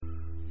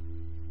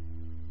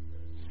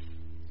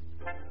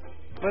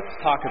Let's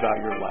talk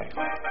about your life.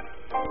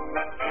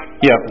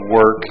 You have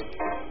work,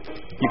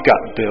 you've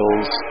got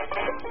bills,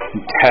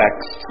 and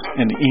texts,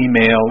 and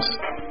emails.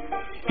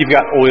 You've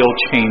got oil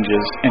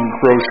changes and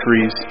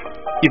groceries.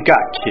 You've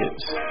got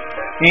kids.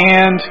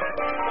 And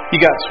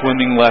you got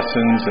swimming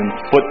lessons and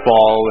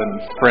football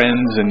and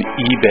friends and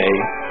eBay.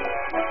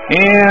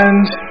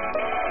 And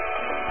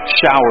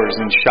showers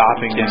and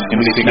shopping and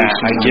snacks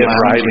and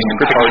riding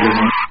and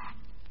partying.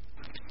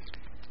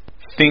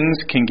 Things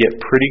can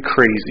get pretty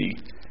crazy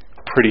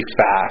pretty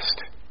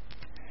fast.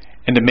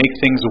 And to make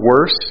things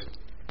worse,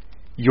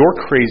 your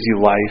crazy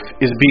life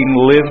is being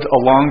lived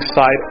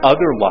alongside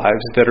other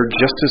lives that are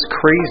just as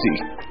crazy.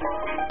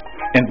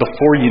 And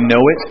before you know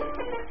it,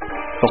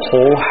 the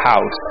whole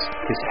house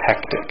is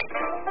hectic.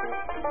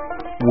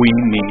 We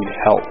need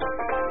help.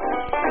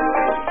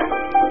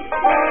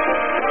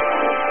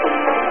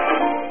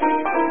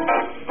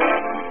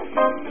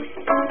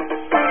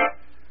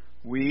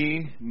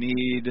 We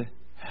need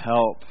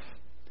help.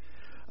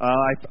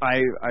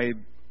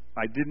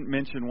 I didn't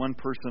mention one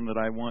person that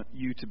I want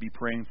you to be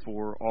praying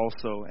for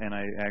also, and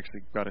I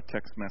actually got a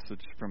text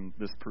message from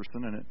this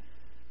person, and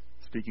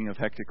speaking of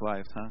hectic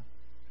lives,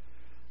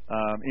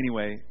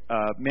 Anyway,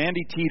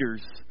 Mandy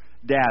Teeter's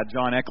dad,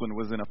 John Eklund,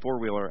 was in a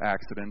four-wheeler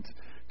accident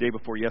day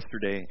before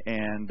yesterday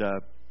and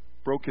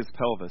broke his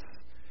pelvis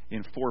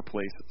in 4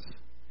 places.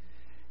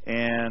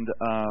 And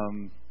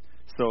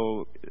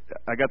so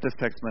I got this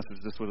text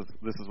message. This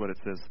is what it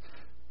says,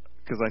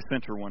 because I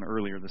sent her one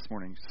earlier this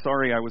morning.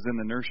 Sorry, I was in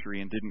the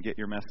nursery and didn't get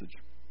your message.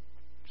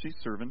 She's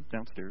serving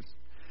downstairs.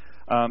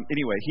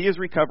 Anyway, he is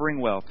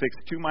recovering well. Fixed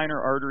 2 minor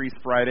arteries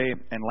Friday,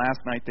 and last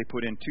night they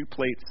put in 2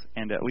 plates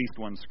and at least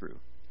 1 screw.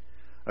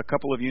 A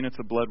couple of units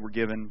of blood were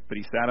given, but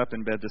he sat up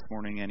in bed this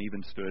morning and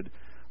even stood.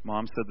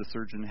 Mom said the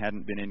surgeon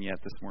hadn't been in yet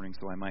this morning,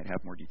 so I might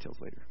have more details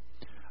later.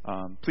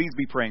 Please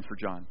be praying for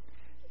John.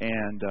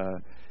 And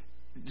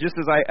just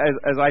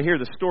as I hear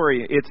the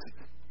story,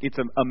 it's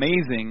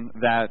amazing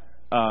that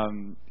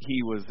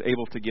he was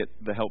able to get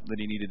the help that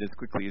he needed as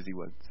quickly as he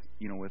was.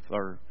 With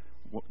our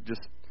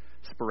just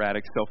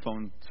sporadic cell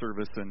phone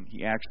service, and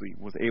he actually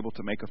was able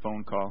to make a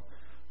phone call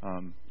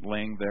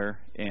laying there.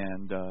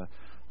 And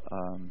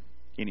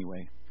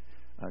anyway,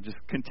 just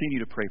continue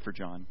to pray for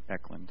John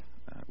Eklund.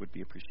 Would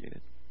be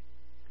appreciated.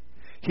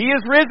 He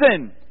is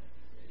risen.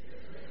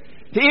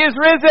 He is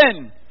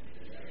risen.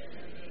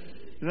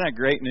 Isn't that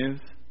great news?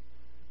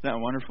 Isn't that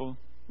wonderful?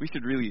 We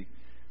should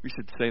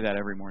say that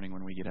every morning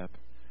when we get up.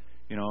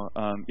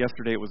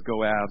 Yesterday it was go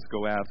Avs,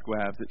 go Avs, go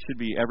Avs. It should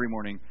be every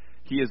morning.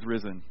 He is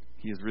risen.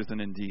 He is risen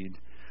indeed.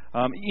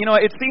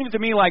 It seems to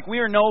me like we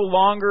are no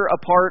longer a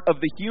part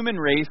of the human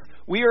race.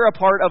 We are a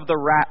part of the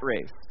rat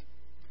race.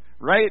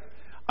 Right?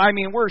 I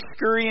mean, we're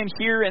scurrying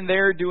here and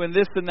there, doing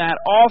this and that,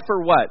 all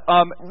for what?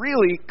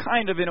 Really,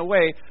 kind of in a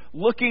way,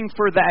 looking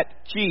for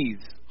that cheese,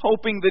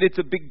 hoping that it's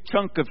a big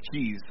chunk of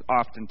cheese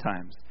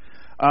oftentimes.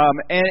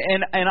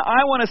 And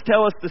I want to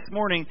tell us this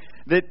morning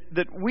that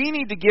we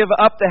need to give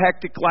up the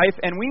hectic life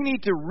and we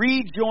need to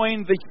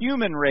rejoin the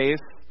human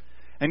race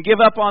and give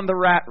up on the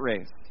rat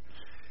race.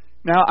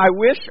 Now, I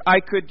wish I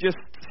could just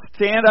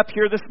stand up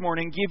here this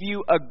morning, give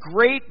you a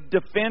great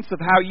defense of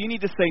how you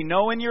need to say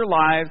no in your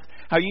lives,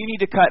 how you need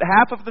to cut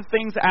half of the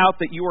things out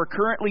that you are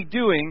currently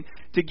doing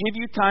to give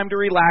you time to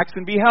relax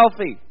and be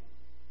healthy.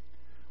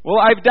 Well,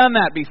 I've done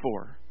that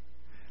before.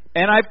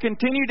 And I've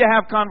continued to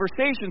have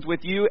conversations with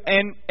you,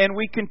 and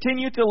we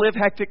continue to live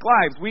hectic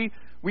lives.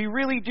 We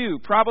really do.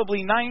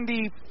 Probably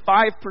 95%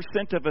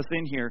 of us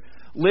in here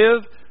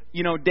live,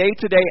 day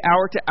to day,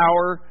 hour to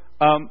hour,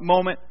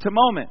 moment to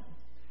moment.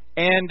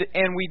 And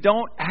we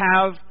don't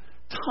have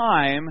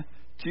time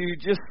to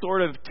just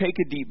sort of take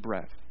a deep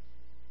breath.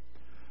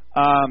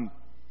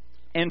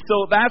 And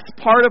so that's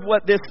part of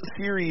what this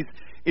series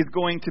is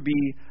going to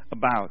be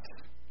about.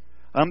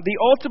 The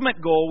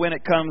ultimate goal when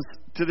it comes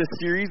to this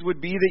series would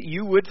be that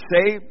you would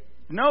say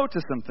no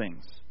to some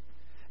things.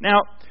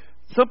 Now,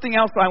 something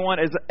else I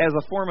want as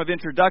a form of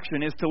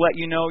introduction is to let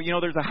you know,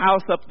 there's a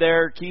house up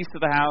there, keys to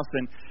the house,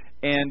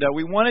 and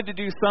we wanted to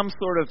do some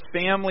sort of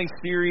family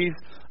series.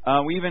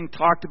 We even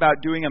talked about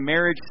doing a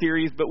marriage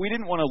series, but we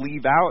didn't want to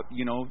leave out,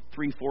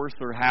 3/4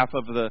 or half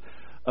of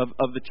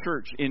the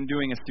church in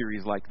doing a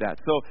series like that.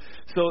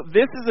 So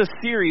this is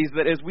a series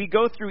that as we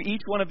go through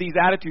each one of these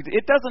attitudes,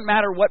 it doesn't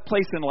matter what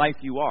place in life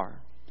you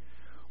are.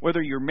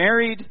 Whether you're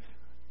married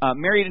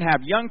and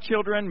have young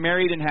children,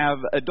 married and have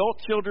adult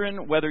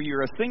children, whether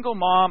you're a single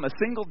mom, a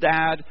single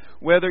dad,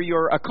 whether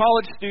you're a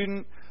college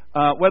student,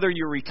 whether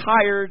you're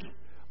retired,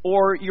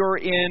 or you're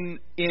in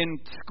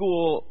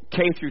school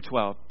K through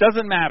 12.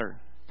 Doesn't matter.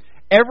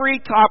 Every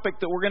topic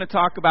that we're going to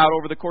talk about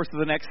over the course of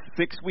the next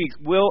 6 weeks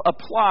will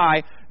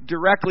apply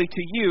directly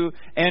to you.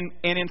 And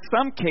in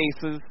some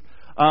cases,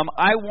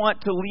 I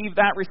want to leave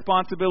that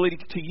responsibility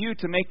to you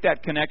to make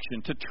that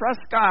connection, to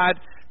trust God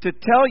to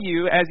tell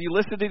you as you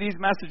listen to these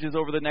messages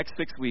over the next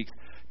 6 weeks,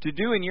 to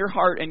do in your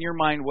heart and your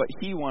mind what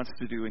He wants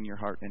to do in your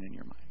heart and in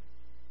your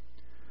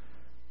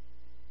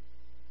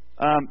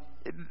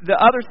The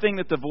other thing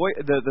that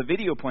the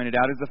video pointed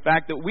out is the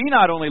fact that we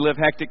not only live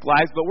hectic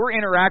lives, but we're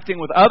interacting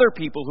with other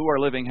people who are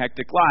living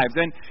hectic lives.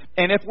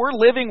 And if we're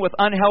living with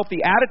unhealthy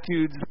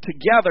attitudes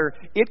together,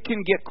 it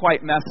can get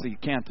quite messy,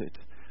 can't it?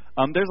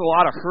 There's a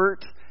lot of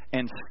hurt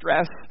and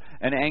stress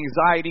and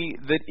anxiety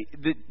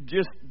that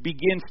just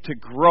begins to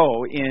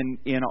grow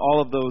in all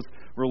of those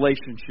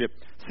relationship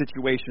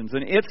situations.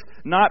 And it's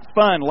not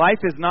fun. Life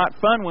is not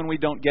fun when we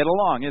don't get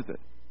along, is it?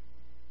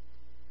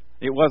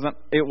 It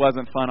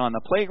wasn't fun on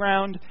the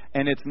playground,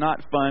 and it's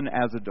not fun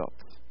as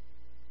adults.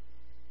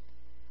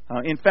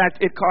 In fact,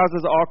 it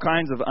causes all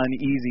kinds of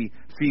uneasy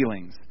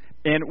feelings.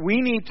 And we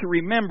need to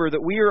remember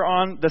that we are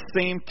on the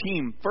same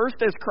team. First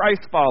as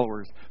Christ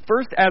followers,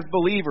 first as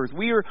believers,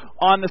 we are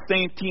on the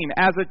same team.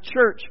 As a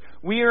church,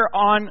 we are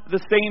on the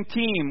same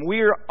team. We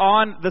are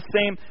on the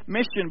same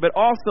mission, but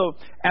also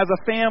as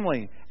a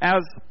family,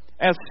 as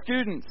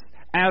students,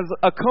 as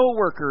a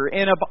coworker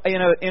in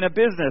a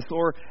business,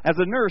 or as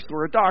a nurse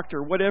or a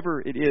doctor,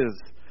 whatever it is,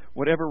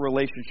 whatever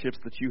relationships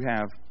that you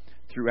have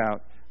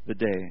throughout the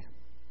day.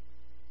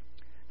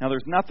 Now,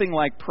 there's nothing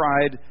like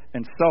pride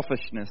and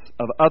selfishness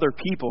of other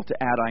people to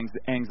add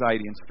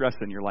anxiety and stress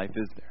in your life,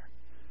 is there?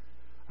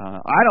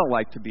 I don't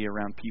like to be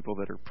around people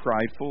that are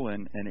prideful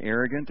and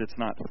arrogant. It's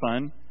not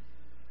fun.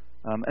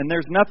 And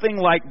there's nothing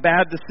like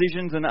bad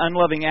decisions and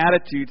unloving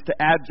attitudes to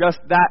add just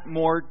that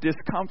more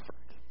discomfort.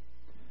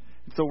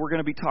 So we're going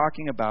to be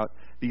talking about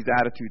these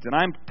attitudes, and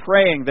I'm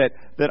praying that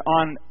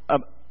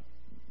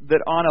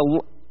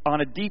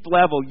on a deep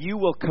level you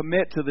will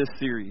commit to this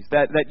series.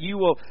 That you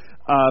will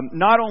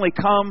not only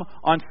come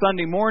on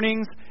Sunday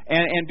mornings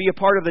and be a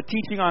part of the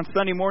teaching on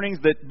Sunday mornings,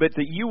 but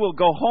that you will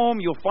go home.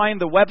 You'll find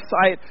the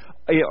website,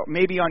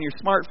 maybe on your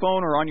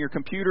smartphone or on your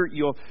computer.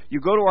 You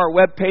go to our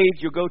webpage.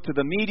 You'll go to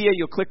the media.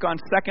 You'll click on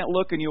Second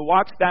Look, and you'll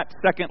watch that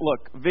Second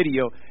Look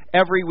video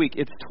every week.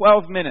 It's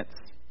 12 minutes.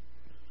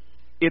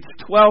 It's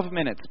 12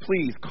 minutes.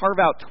 Please carve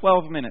out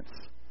 12 minutes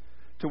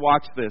to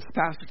watch this.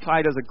 Pastor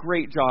Ty does a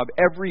great job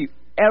every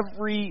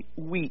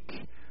week.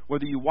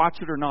 Whether you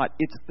watch it or not,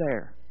 it's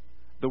there.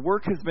 The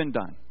work has been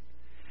done.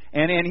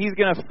 And he's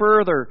going to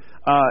further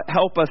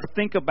help us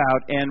think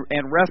about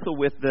and wrestle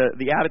with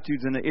the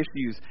attitudes and the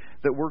issues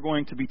that we're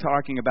going to be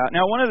talking about.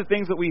 Now, one of the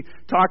things that we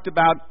talked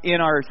about in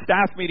our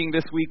staff meeting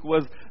this week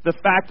was the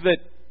fact that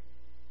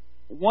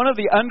one of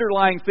the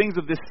underlying things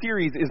of this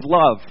series is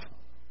love.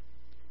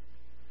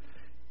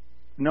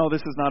 No,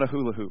 this is not a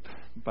hula hoop,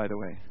 by the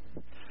way.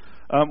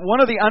 One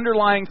of the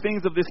underlying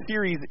things of this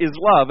series is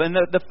love, and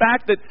the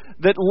fact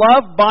that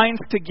love binds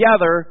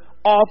together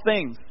all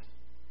things.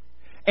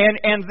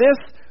 And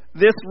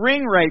this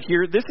ring right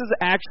here, this is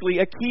actually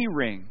a key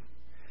ring,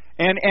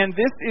 and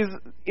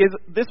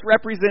this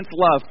represents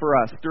love for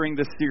us during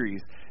this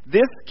series.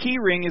 This key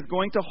ring is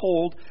going to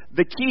hold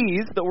the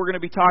keys that we're going to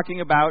be talking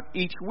about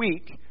each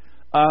week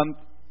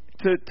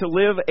to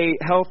live a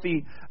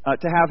healthy,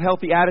 to have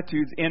healthy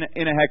attitudes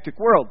in a hectic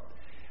world.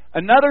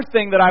 Another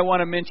thing that I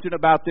want to mention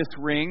about this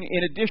ring,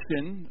 in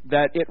addition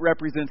that it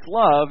represents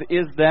love,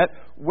 is that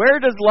where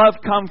does love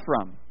come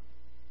from?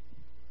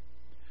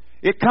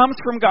 It comes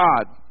from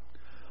God.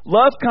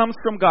 Love comes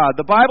from God.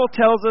 The Bible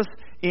tells us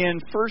in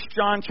 1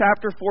 John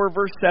chapter 4,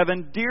 verse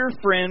 7, "Dear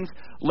friends,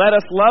 let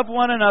us love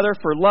one another,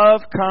 for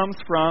love comes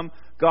from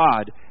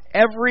God.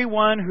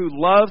 Everyone who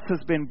loves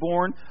has been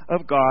born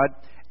of God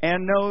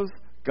and knows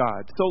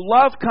God." So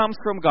love comes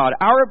from God.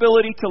 Our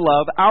ability to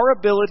love, our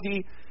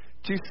ability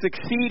to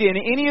succeed in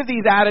any of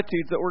these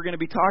attitudes that we're going to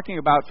be talking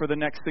about for the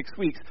next 6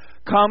 weeks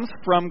comes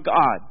from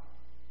God.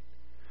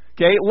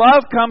 Okay,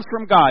 love comes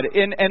from God.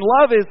 And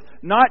love is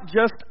not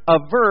just a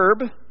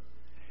verb,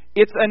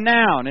 it's a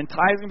noun. And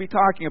Ty's going to be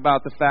talking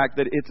about the fact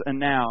that it's a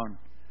noun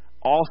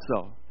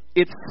also.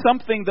 It's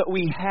something that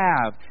we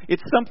have.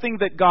 It's something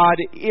that God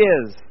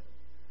is,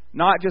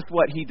 not just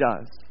what He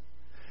does.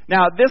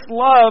 Now, this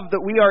love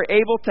that we are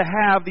able to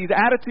have, these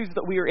attitudes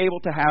that we are able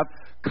to have,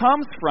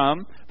 comes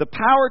from, the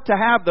power to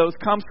have those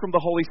comes from the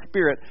Holy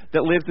Spirit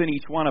that lives in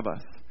each one of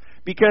us.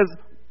 Because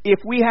if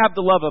we have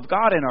the love of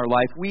God in our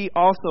life, we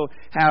also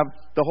have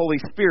the Holy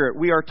Spirit.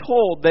 We are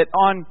told that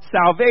on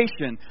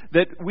salvation,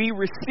 that we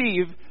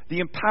receive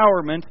the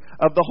empowerment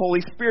of the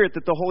Holy Spirit,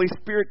 that the Holy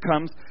Spirit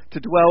comes to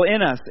dwell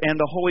in us, and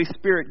the Holy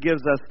Spirit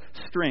gives us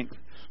strength.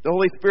 The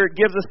Holy Spirit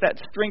gives us that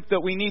strength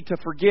that we need to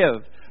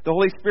forgive. The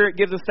Holy Spirit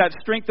gives us that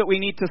strength that we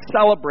need to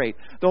celebrate.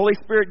 The Holy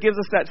Spirit gives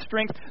us that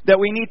strength that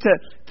we need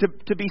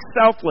to be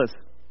selfless.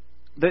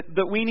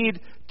 That we need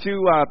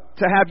to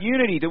have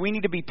unity. That we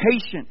need to be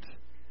patient.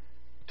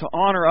 To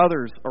honor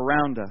others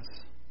around us.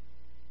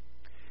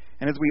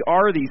 And as we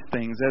are these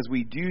things, as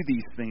we do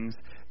these things,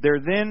 there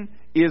then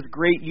is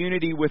great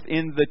unity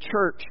within the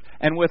church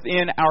and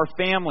within our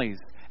families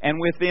and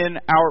within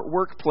our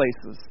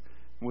workplaces,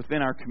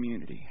 within our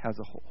community as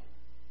a whole.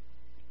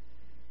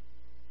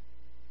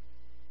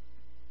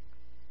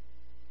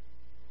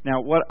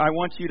 Now, what I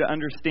want you to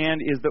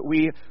understand is that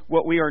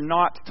what we are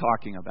not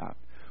talking about.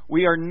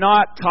 We are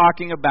not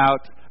talking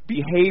about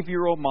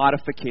behavioral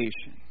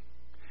modification.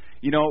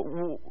 You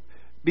know,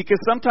 Because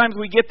sometimes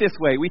we get this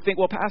way. We think,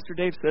 well, Pastor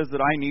Dave says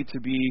that I need to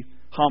be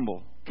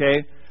humble.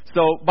 Okay?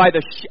 So by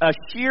a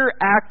sheer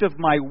act of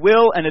my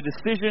will and a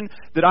decision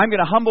that I'm going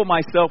to humble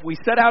myself, we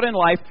set out in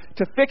life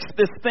to fix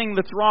this thing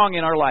that's wrong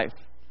in our life.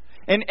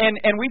 And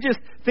we just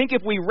think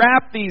if we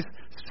wrap these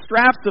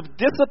straps of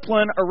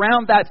discipline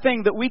around that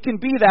thing, that we can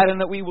be that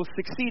and that we will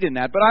succeed in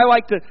that. But I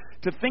like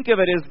to think of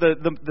it as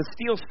the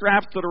steel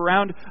straps that are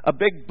around a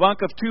big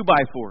bunk of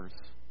 2x4s.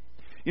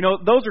 You know,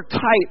 those are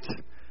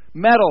tight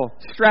metal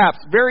straps,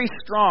 very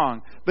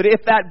strong. But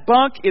if that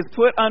bunk is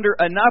put under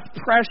enough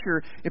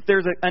pressure, if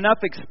there's enough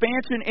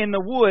expansion in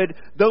the wood,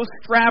 those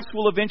straps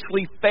will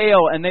eventually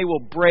fail and they will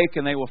break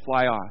and they will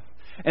fly off.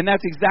 And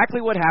that's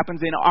exactly what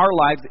happens in our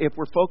lives if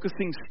we're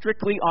focusing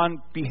strictly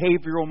on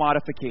behavioral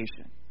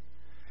modification.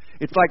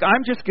 It's like,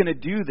 I'm just going to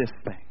do this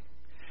thing.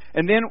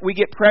 And then we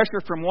get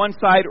pressure from one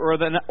side or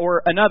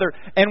another,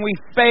 and we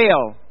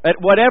fail at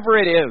whatever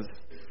it is.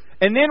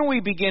 And then we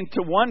begin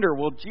to wonder,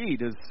 well, gee,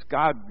 does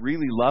God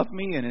really love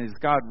me? And is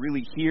God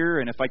really here?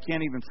 And if I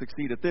can't even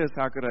succeed at this,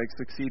 how could I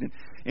succeed in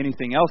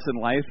anything else in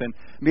life? And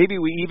maybe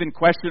we even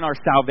question our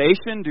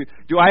salvation.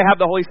 Do I have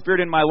the Holy Spirit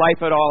in my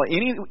life at all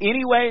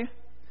anyway?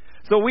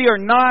 So we are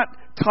not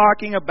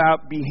talking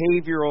about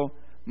behavioral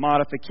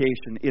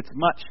modification. It's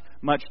much,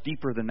 much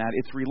deeper than that.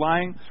 It's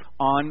relying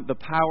on the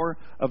power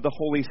of the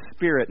Holy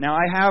Spirit. Now,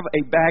 I have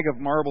a bag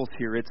of marbles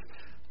here. It's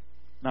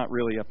not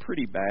really a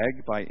pretty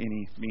bag by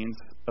any means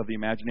of the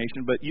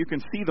imagination, but you can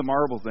see the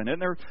marbles in it.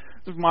 And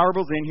there's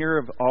marbles in here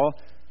of all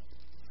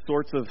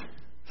sorts of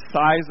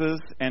sizes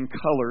and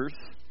colors.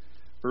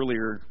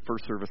 Earlier,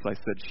 first service, I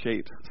said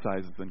shapes,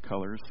 sizes, and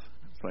colors.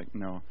 It's like,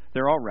 no,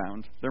 they're all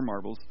round. They're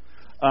marbles.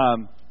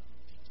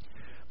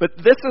 But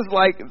this is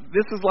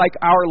like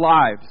our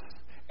lives.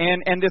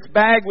 And this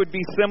bag would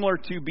be similar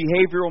to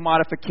behavioral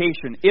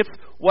modification. It's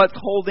what's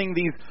holding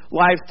these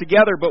lives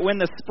together. But when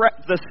the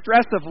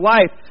stress of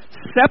life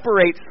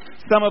separates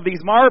some of these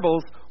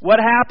marbles, what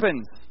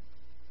happens?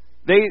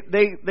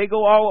 They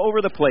go all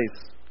over the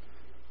place.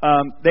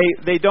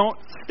 They don't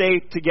stay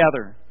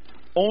together.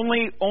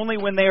 Only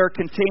when they are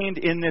contained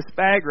in this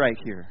bag right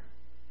here.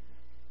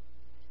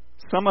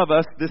 Some of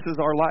us, this is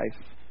our life.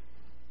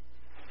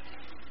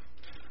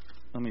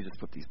 Let me just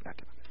put these back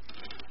in.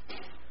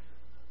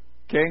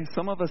 Okay,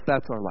 some of us,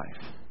 that's our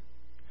life.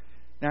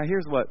 Now,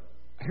 here's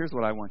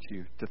what I want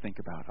you to think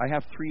about. I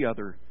have 3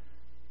 other,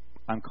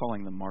 I'm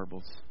calling them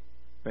marbles,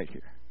 right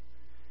here.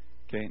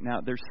 Okay,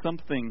 now there's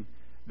something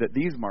that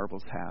these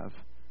marbles have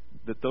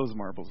that those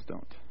marbles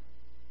don't.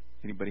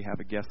 Anybody have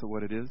a guess of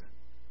what it is?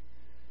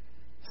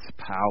 It's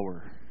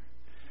power.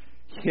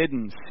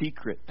 Hidden,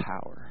 secret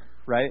power,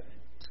 right?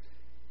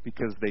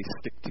 Because they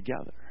stick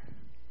together.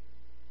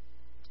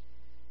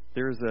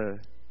 There's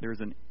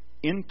an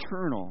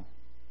internal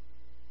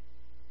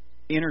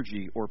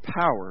energy or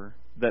power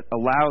that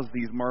allows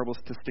these marbles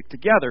to stick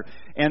together.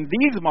 And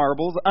these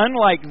marbles,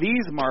 unlike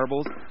these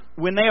marbles,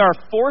 when they are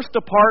forced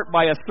apart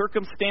by a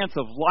circumstance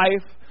of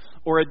life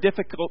or a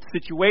difficult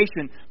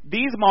situation,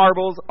 these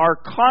marbles are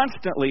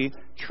constantly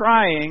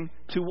trying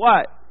to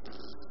what?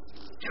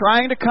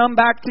 Trying to come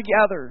back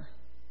together.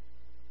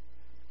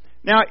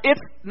 Now,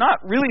 it's not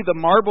really the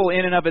marble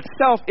in and of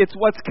itself, it's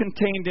what's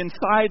contained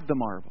inside the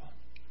marble.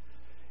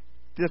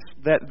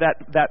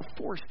 That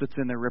force that's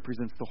in there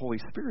represents the Holy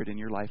Spirit in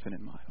your life and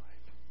in my life.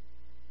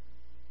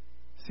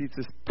 See, it's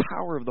this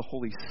power of the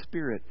Holy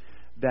Spirit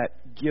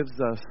that gives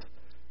us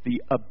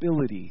the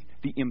ability,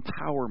 the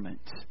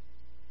empowerment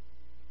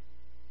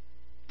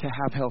to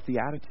have healthy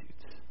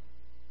attitudes.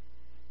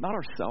 Not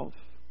ourselves.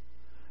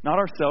 Not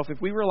ourselves. If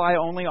we rely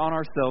only on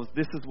ourselves,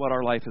 this is what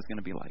our life is going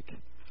to be like.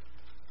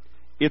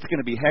 It's going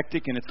to be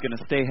hectic, and it's going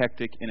to stay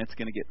hectic, and it's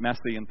going to get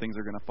messy, and things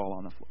are going to fall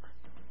on the floor.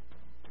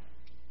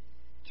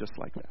 Just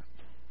like that.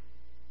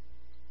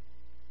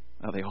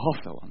 Now, they all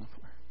fell on the floor.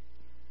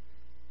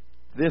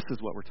 This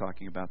is what we're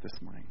talking about this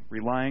morning.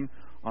 Relying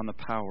on the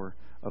power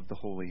of the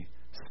Holy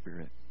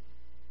Spirit.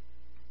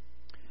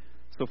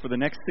 So for the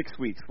next 6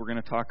 weeks, we're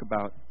going to talk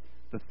about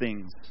the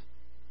things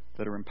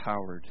that are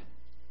empowered.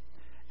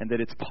 And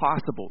that it's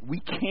possible. We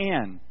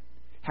can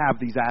have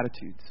these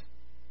attitudes.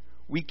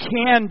 We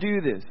can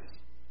do this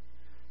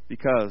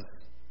because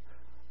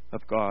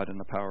of God and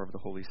the power of the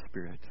Holy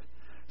Spirit.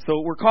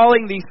 So we're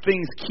calling these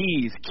things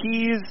keys.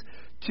 Keys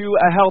to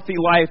a healthy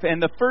life.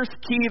 And the first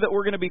key that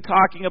we're going to be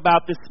talking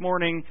about this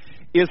morning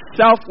is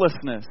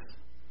selflessness.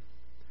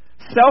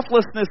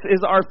 Selflessness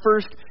is our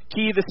first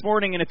key this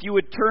morning. And if you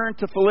would turn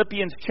to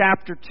Philippians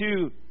chapter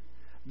 2,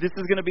 this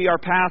is going to be our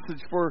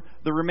passage for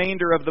the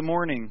remainder of the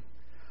morning.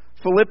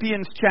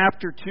 Philippians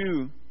chapter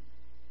 2.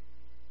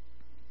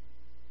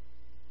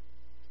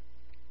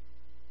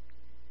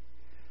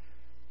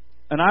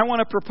 And I want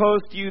to propose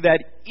to you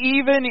that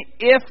even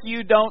if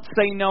you don't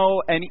say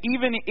no, and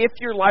even if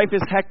your life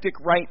is hectic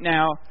right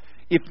now,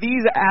 if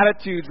these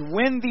attitudes,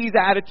 when these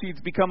attitudes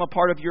become a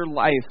part of your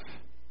life,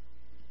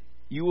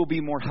 you will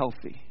be more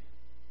healthy.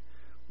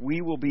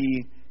 We will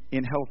be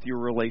in healthier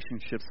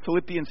relationships.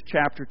 Philippians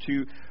chapter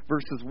 2,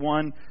 verses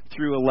 1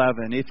 through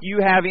 11. If you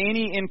have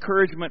any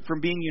encouragement from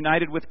being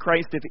united with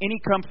Christ, if any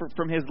comfort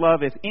from His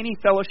love, if any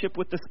fellowship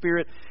with the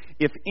Spirit,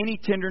 if any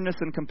tenderness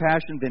and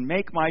compassion, then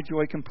make my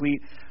joy complete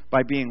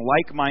by being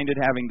like-minded,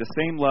 having the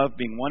same love,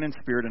 being one in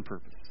spirit and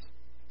purpose.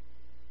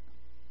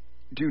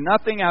 Do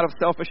nothing out of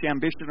selfish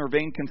ambition or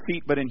vain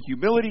conceit, but in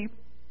humility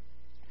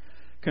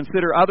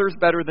consider others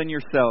better than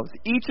yourselves.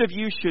 Each of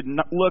you should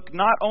look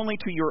not only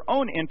to your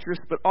own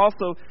interests, but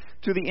also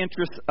to the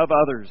interests of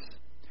others.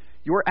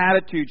 Your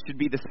attitude should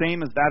be the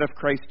same as that of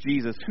Christ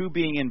Jesus, who,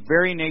 being in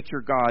very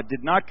nature God,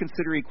 did not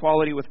consider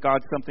equality with God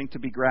something to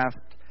be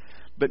grasped,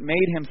 but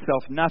made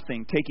Himself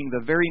nothing, taking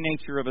the very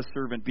nature of a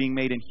servant, being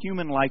made in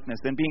human likeness,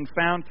 and being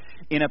found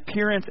in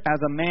appearance as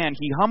a man,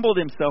 He humbled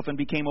Himself and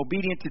became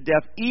obedient to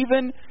death,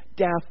 even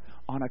death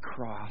on a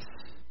cross.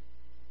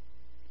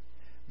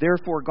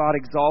 Therefore God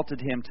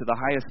exalted Him to the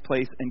highest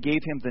place and gave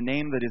Him the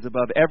name that is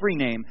above every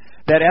name,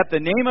 that at the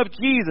name of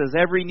Jesus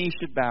every knee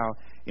should bow,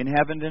 in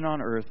heaven and on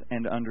earth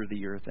and under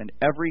the earth, and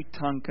every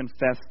tongue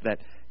confess that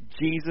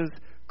Jesus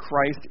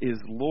Christ is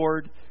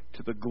Lord,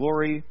 to the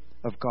glory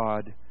of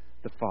God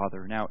the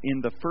Father. Now,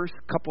 in the first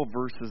couple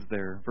verses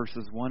there,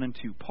 verses 1 and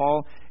 2,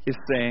 Paul is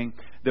saying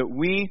that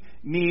we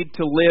need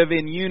to live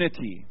in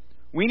unity.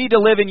 We need to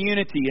live in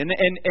unity.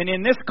 And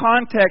in this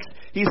context,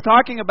 he's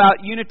talking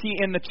about unity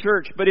in the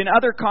church. But in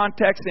other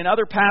contexts, in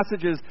other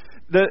passages,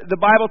 the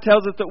Bible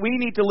tells us that we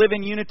need to live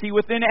in unity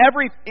within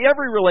every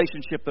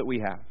relationship that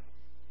we have.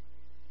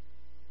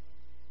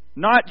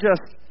 Not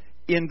just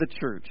in the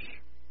church.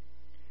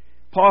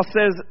 Paul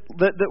says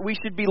that we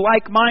should be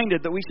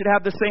like-minded, that we should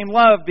have the same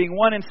love, being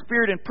one in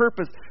spirit and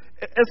purpose.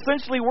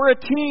 Essentially, we're a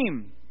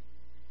team.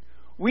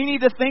 We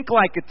need to think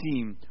like a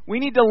team. We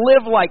need to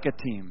live like a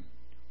team.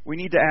 We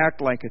need to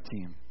act like a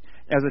team.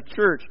 As a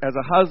church, as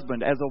a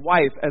husband, as a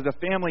wife, as a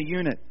family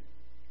unit,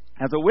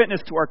 as a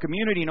witness to our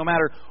community, no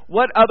matter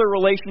what other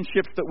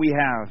relationships that we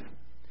have.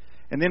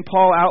 And then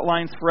Paul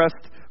outlines for us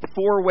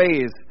 4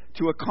 ways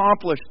to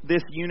accomplish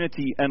this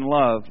unity and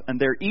love. And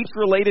they're each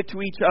related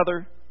to each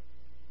other.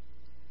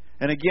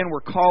 And again, we're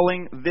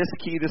calling this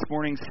key this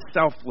morning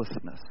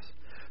selflessness.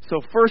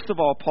 So first of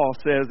all, Paul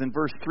says in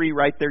verse 3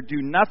 right there, do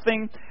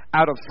nothing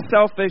out of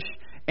selfish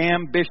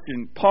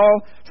ambition.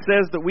 Paul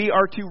says that we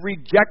are to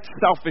reject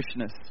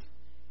selfishness.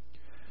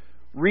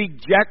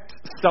 Reject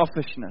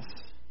selfishness.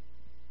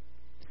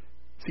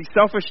 See,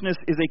 selfishness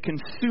is a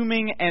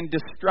consuming and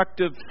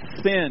destructive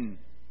sin.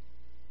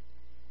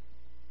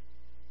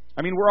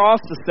 I mean, we're all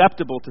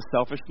susceptible to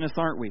selfishness,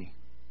 aren't we?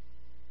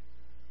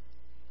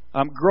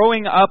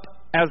 Growing up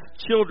as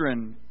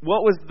children,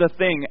 what was the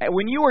thing?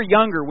 When you were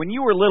younger, when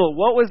you were little,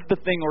 what was the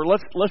thing? Or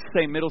let's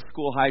say middle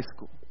school, high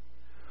school.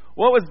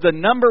 What was the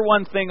number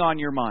one thing on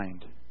your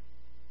mind?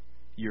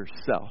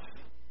 Yourself.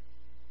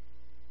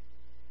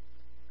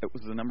 It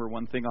was the number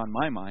one thing on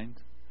my mind.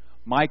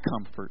 My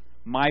comfort,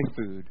 my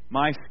food,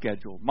 my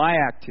schedule, my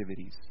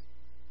activities.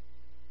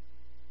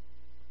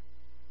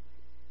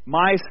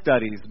 My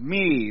studies,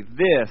 me,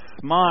 this,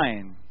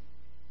 mine.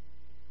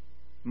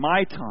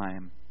 My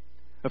time.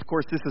 Of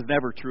course, this is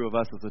never true of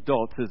us as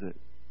adults, is it?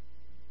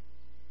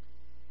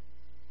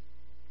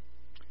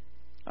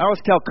 I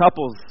always tell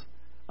couples,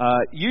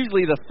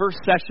 usually the first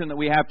session that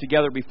we have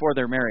together before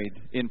they're married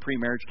in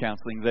pre-marriage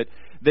counseling,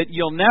 that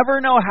you'll never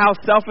know how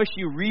selfish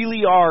you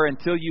really are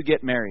until you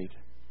get married.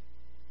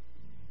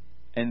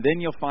 And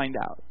then you'll find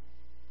out.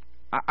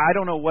 I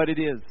don't know what it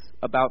is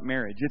about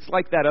marriage. It's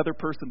like that other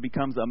person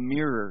becomes a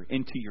mirror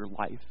into your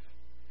life.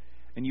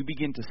 And you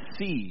begin to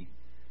see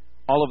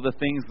all of the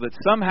things that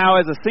somehow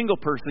as a single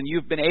person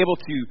you've been able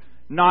to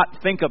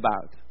not think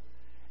about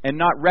and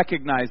not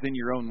recognize in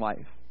your own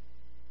life.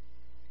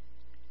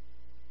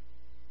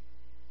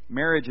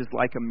 Marriage is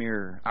like a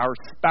mirror. Our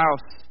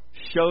spouse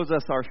shows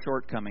us our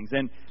shortcomings.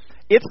 And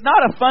it's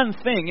not a fun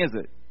thing, is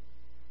it?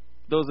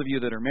 Those of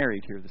you that are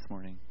married here this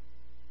morning.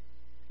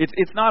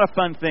 It's not a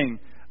fun thing.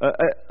 About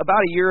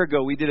a year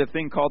ago, we did a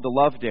thing called the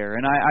Love Dare.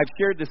 And I've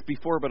shared this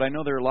before, but I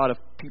know there are a lot of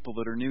people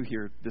that are new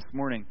here this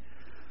morning.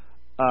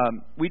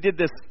 We did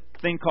this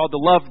thing called the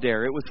Love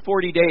Dare. It was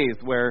 40 days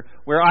where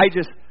I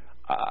just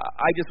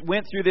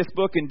went through this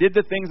book and did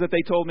the things that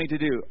they told me to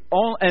do.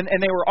 And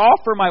they were all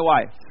for my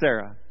wife,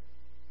 Sarah.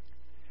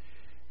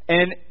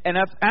 And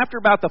after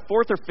about the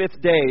 4th or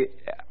 5th day,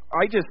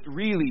 I just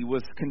really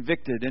was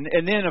convicted.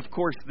 And then, of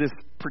course, this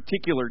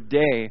particular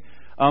day,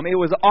 it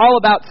was all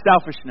about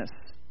selfishness.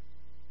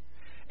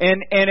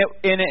 And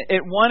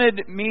it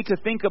wanted me to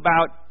think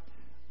about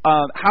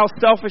how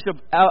selfish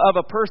of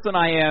a person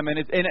I am.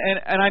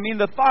 And I mean,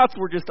 the thoughts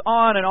were just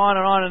on and on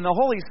and on. And the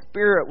Holy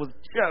Spirit was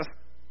just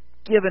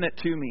giving it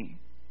to me.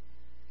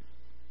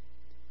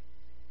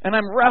 And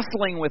I'm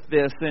wrestling with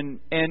this. And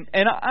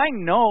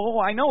I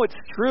know it's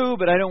true,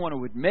 but I don't want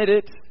to admit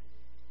it.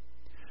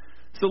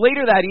 So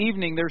later that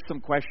evening, there's some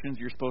questions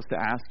you're supposed to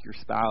ask your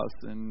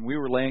spouse. And we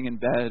were laying in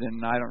bed,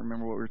 and I don't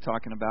remember what we were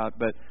talking about.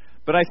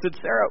 But I said,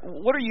 Sarah,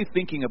 what are you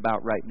thinking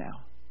about right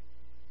now?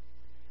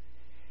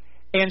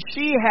 And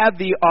she had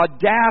the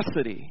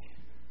audacity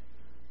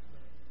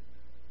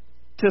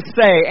to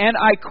say, and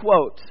I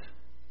quote,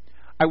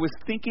 "I was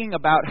thinking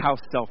about how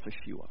selfish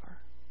you are."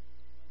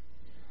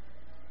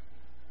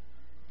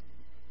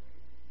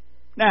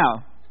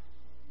 Now,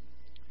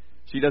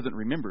 she doesn't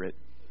remember it.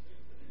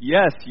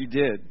 Yes, you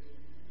did.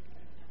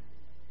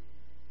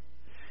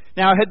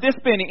 Now, had this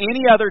been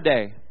any other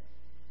day,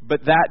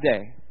 but that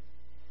day,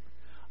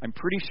 I'm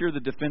pretty sure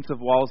the defensive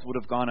walls would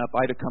have gone up.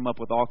 I'd have come up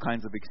with all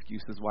kinds of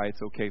excuses why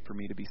it's okay for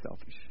me to be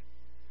selfish.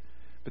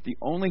 But the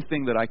only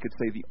thing that I could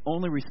say, the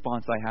only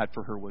response I had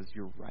for her was,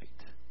 "You're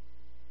right.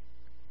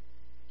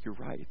 You're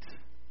right."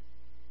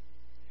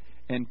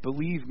 And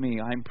believe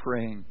me, I'm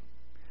praying.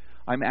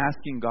 I'm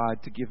asking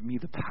God to give me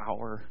the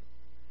power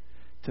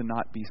to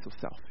not be so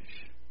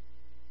selfish.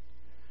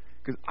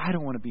 Because I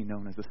don't want to be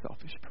known as a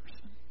selfish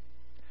person.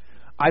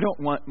 I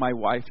don't want my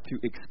wife to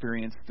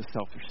experience the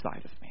selfish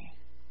side of me.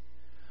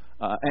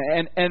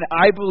 And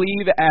I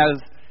believe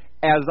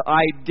as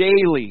I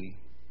daily,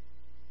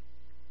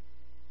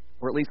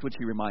 or at least what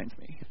she reminds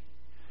me,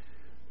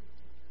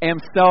 am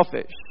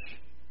selfish,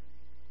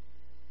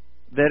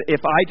 that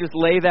if I just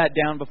lay that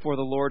down before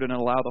the Lord and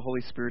allow the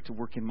Holy Spirit to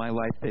work in my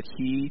life, that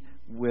He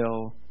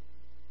will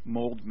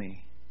mold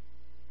me.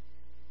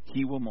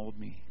 He will mold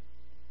me.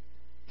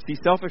 See,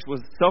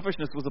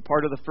 selfishness was a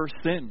part of the first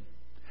sin.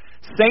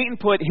 Satan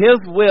put his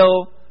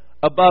will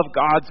above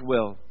God's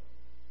will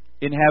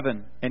in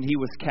heaven, and he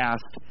was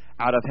cast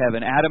out of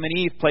heaven. Adam and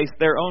Eve placed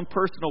their own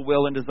personal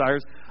will and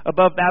desires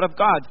above that of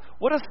God's.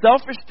 What a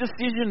selfish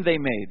decision they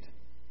made.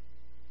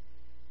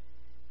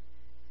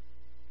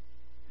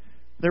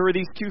 There were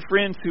these two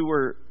friends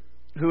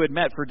who had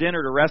met for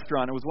dinner at a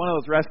restaurant. It was one of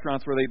those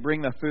restaurants where they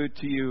bring the food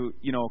to you,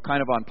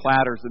 kind of on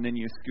platters, and then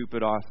you scoop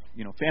it off,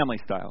 family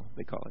style,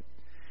 they call it.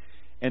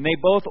 And they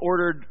both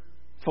ordered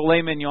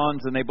filet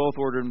mignons, and they both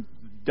ordered them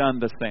done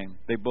the same.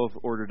 They both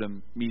ordered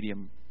them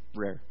medium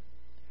rare.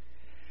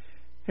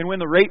 And when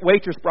the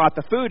waitress brought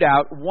the food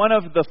out, one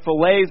of the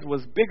fillets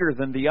was bigger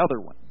than the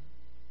other one.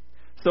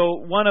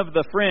 So one of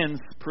the friends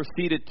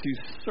proceeded to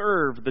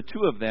serve the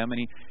two of them,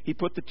 and he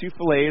put the two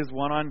fillets,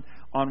 one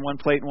on one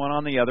plate and one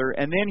on the other,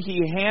 and then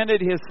he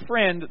handed his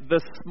friend the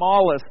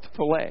smallest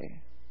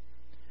fillet.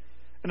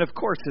 And of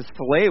course, his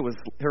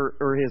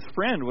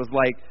friend was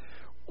like,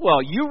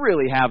 "Well, you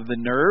really have the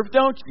nerve,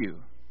 don't you?"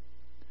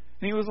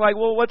 And he was like,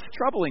 "Well, what's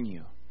troubling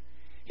you?"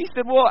 He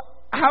said, "Well,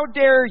 how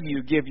dare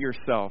you give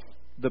yourself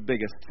the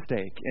biggest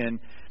steak?" And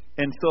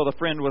so the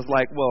friend was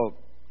like, "Well,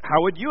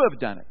 how would you have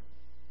done it?"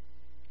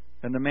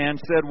 And the man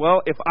said,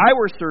 "Well, if I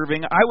were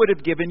serving, I would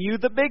have given you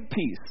the big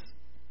piece."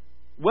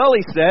 "Well,"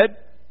 he said,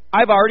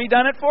 "I've already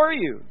done it for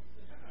you."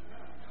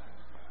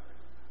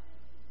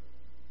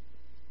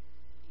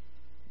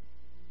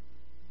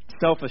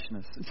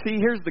 Selfishness. See,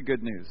 here's the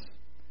good news.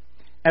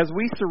 As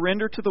we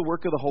surrender to the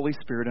work of the Holy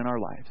Spirit in our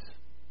lives,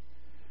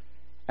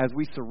 as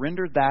we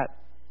surrender that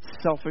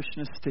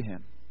selfishness to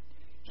Him,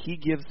 He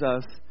gives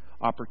us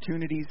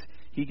opportunities.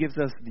 He gives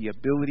us the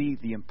ability,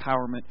 the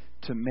empowerment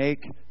to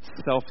make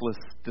selfless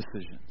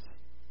decisions.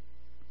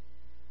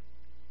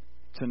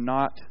 To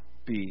not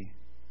be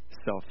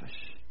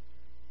selfish.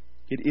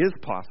 It is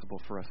possible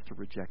for us to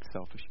reject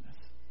selfishness.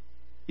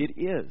 It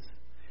is.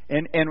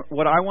 And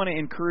what I want to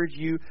encourage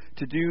you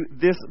to do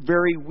this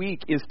very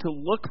week is to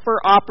look for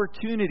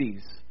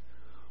opportunities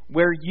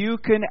where you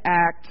can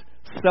act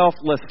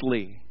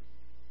selflessly,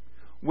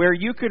 where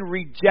you can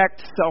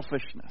reject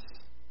selfishness.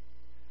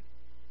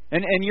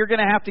 And you're going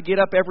to have to get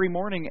up every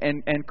morning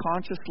and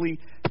consciously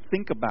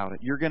think about it.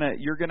 You're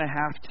going to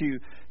have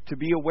to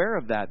be aware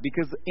of that,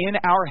 because in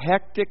our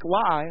hectic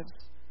lives,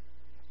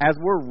 as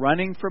we're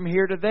running from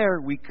here to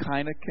there, we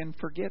kind of can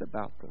forget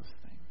about those things.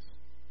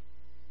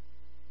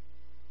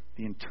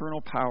 The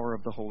internal power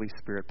of the Holy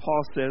Spirit.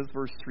 Paul says,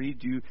 verse 3,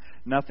 "Do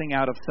nothing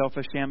out of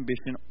selfish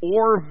ambition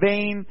or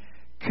vain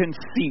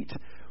conceit."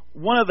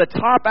 One of the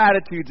top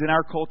attitudes in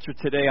our culture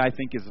today, I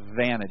think, is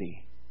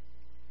vanity.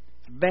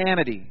 It's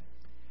vanity.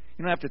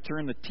 You don't have to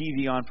turn the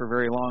TV on for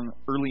very long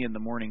early in the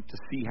morning to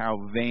see how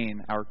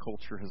vain our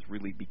culture has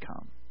really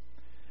become.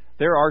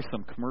 There are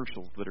some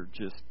commercials that are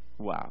just,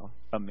 wow,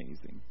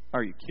 amazing.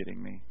 Are you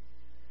kidding me?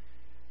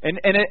 And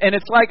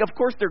it's like, of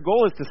course, their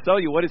goal is to sell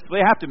you what is. They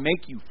have to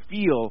make you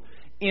feel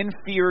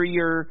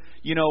inferior,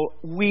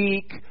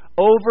 weak,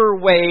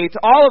 overweight,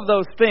 all of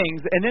those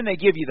things, and then they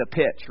give you the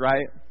pitch,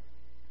 right?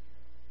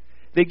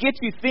 They get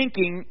you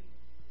thinking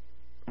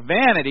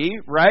vanity,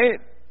 right?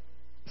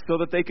 So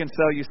that they can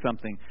sell you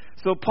something.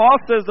 So Paul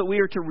says that we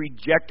are to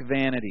reject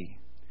vanity.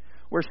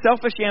 Where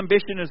selfish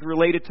ambition is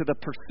related to the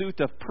pursuit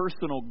of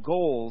personal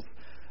goals,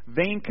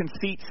 vain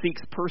conceit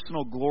seeks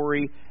personal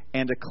glory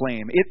and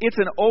acclaim. It's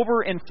an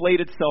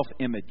overinflated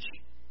self-image.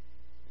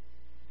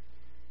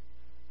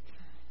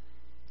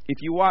 If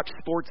you watch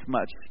sports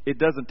much, it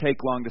doesn't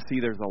take long to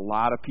see there's a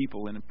lot of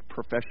people in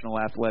professional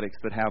athletics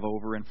that have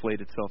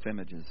overinflated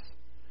self-images.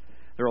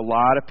 There are a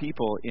lot of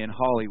people in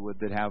Hollywood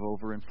that have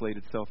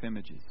overinflated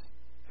self-images.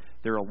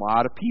 There are a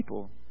lot of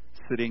people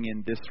sitting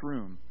in this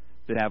room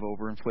that have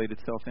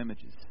overinflated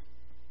self-images.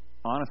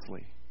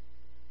 Honestly.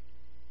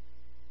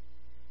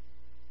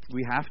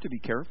 We have to be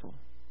careful.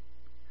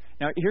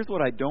 Now, here's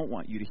what I don't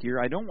want you to hear.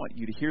 I don't want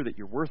you to hear that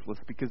you're worthless,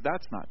 because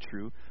that's not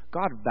true.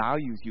 God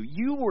values you.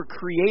 You were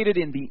created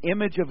in the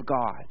image of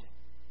God.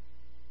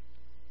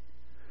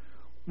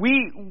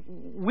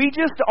 We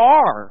just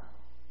are.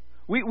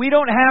 We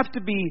don't have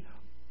to be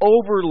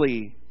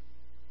overly.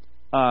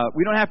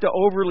 We don't have to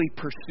overly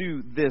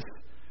pursue this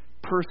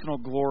personal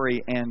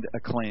glory and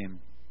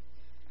acclaim.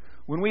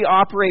 When we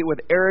operate with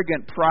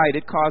arrogant pride,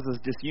 it causes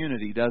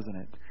disunity, doesn't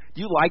it?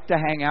 Do you like to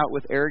hang out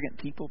with arrogant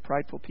people,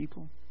 prideful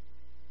people?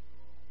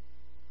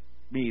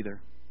 Me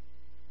either.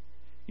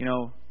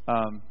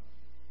 And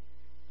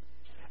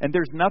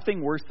there's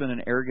nothing worse than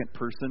an arrogant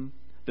person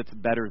that's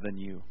better than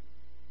you.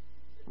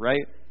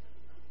 Right?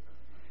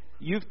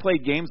 You've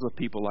played games with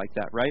people like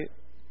that, right?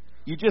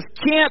 You just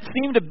can't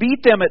seem to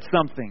beat them at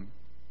something.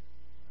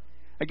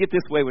 I get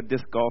this way with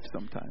disc golf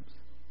sometimes.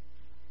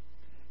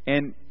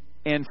 And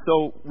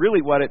so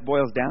really what it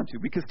boils down to,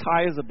 because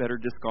Ty is a better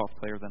disc golf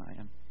player than I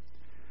am,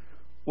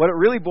 what it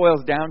really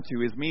boils down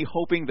to is me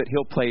hoping that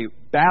he'll play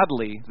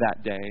badly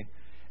that day,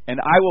 and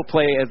I will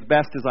play as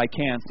best as I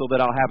can so that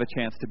I'll have a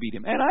chance to beat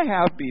him. And I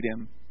have beat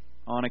him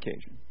on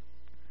occasion.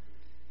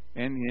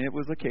 And it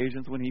was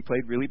occasions when he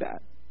played really bad.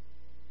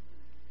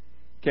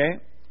 Okay?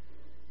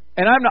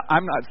 And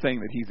I'm not saying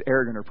that he's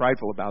arrogant or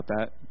prideful about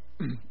that.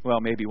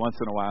 Well, maybe once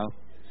in a while.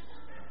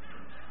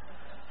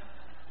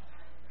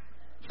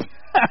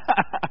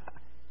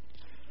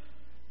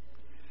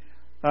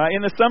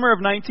 In the summer of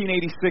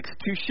 1986,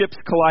 two ships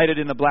collided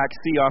in the Black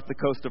Sea off the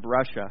coast of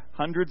Russia.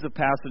 Hundreds of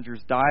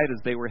passengers died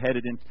as they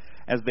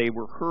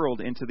were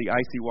hurled into the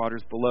icy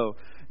waters below.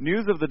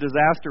 News of the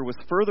disaster was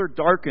further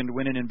darkened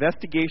when an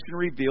investigation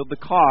revealed the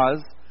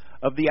cause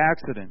of the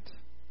accident.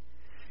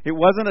 It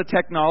wasn't a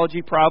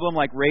technology problem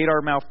like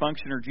radar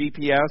malfunction or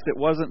GPS. It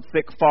wasn't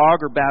thick fog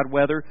or bad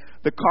weather.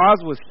 The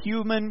cause was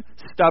human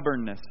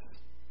stubbornness.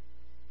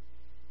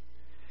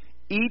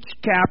 Each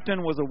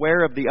captain was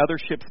aware of the other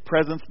ship's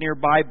presence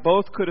nearby.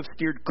 Both could have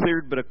steered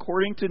clear, but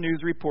according to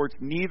news reports,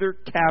 neither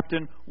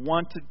captain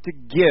wanted to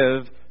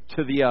give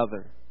to the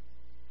other.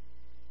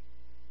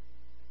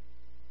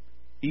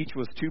 Each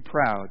was too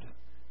proud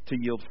to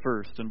yield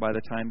first, and by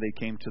the time they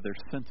came to their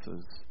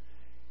senses,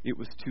 it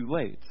was too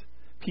late.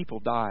 People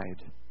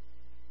died.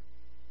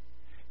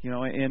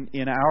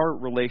 In our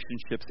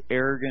relationships,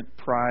 arrogant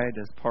pride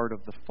as part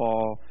of the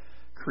fall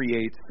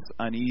creates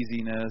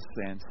uneasiness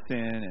and sin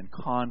and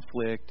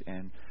conflict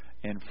and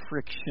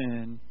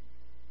friction.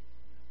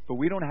 But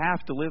we don't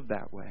have to live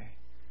that way.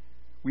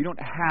 We don't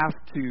have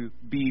to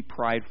be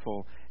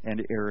prideful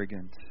and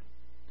arrogant.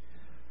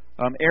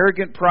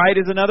 Arrogant pride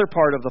is another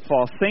part of the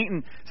fall.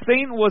 Satan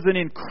was an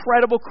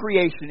incredible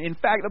creation. In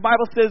fact, the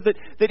Bible says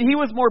that he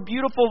was more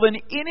beautiful than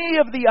any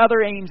of the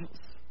other angels.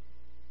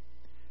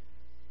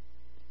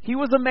 He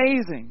was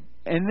amazing.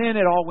 And then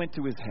it all went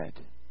to his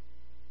head.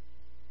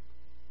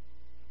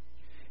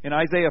 In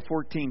Isaiah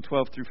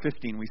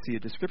 14:12-15, we see a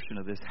description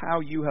of this. How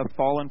you have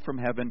fallen from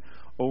heaven,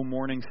 O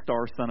morning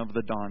star, son of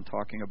the dawn,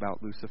 talking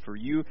about Lucifer.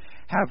 You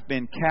have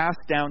been cast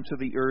down to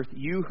the earth,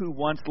 you who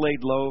once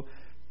laid low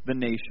the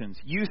nations.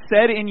 You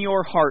said in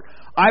your heart,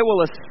 I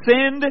will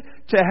ascend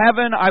to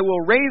heaven. I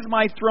will raise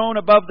my throne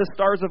above the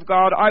stars of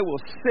God. I will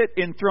sit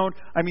enthroned.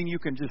 I mean, you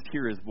can just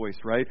hear his voice,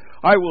 right?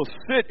 I will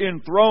sit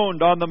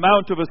enthroned on the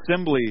mount of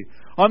assembly,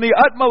 on the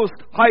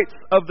utmost heights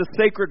of the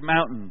sacred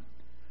mountain.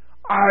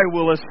 I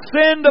will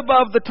ascend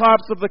above the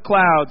tops of the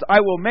clouds. I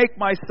will make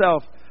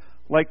myself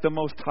like the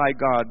Most High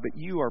God. But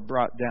you are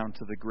brought down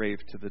to the grave,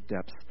 to the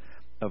depths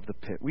of the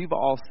pit. We've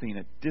all seen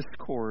it.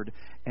 Discord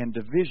and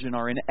division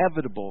are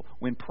inevitable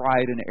when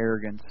pride and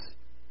arrogance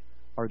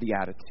are the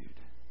attitude.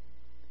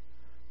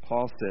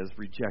 Paul says,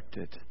 reject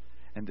it.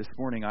 And this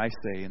morning I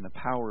say, in the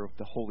power of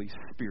the Holy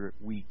Spirit,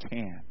 we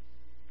can.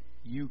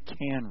 You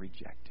can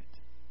reject it.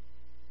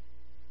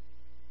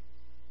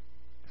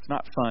 It's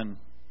not fun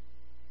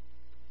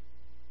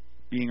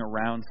being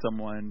around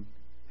someone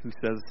who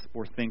says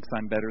or thinks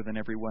I'm better than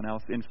everyone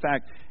else. In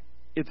fact,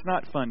 it's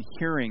not fun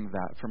hearing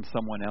that from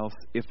someone else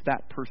if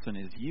that person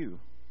is you,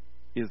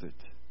 is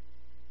it?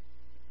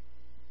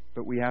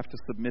 But we have to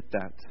submit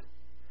that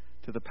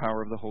to the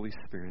power of the Holy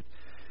Spirit.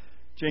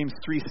 James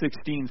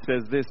 3:16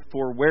 says this,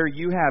 for where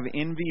you have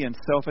envy and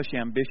selfish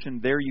ambition,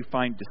 there you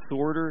find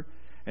disorder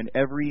and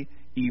every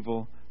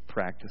evil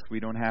practice. We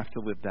don't have to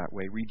live that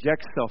way.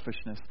 Reject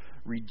selfishness.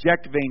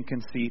 Reject vain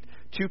conceit.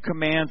 2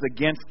 commands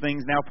against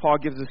things. Now Paul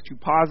gives us 2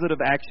 positive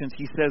actions.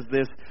 He says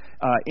this,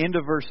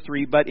 into verse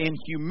 3, but in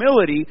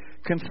humility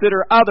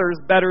consider others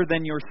better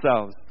than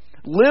yourselves.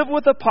 Live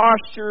with a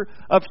posture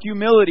of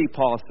humility,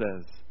 Paul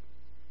says.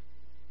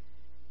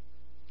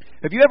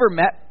 Have you ever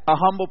met a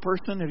humble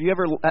person? Have you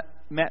ever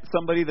met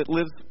somebody that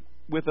lives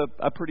with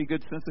a pretty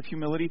good sense of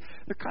humility?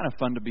 They're kind of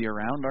fun to be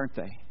around, aren't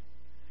they?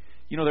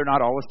 They're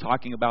not always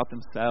talking about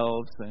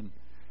themselves, and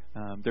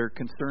they're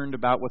concerned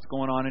about what's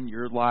going on in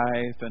your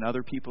life and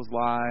other people's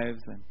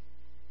lives. And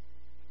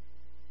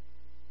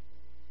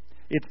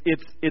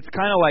it's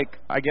kind of like,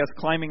 I guess,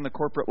 climbing the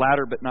corporate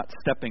ladder but not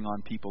stepping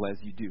on people as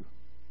you do.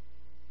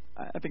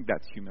 I think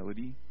that's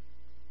humility.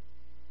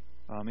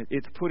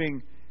 It's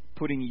putting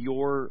putting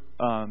your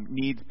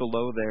needs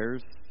below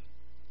theirs.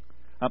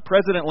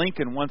 President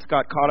Lincoln once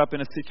got caught up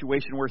in a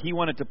situation where he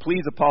wanted to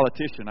please a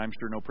politician. I'm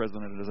sure no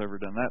president has ever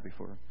done that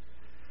before.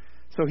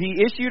 So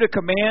he issued a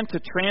command to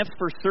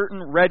transfer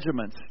certain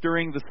regiments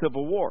during the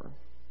Civil War.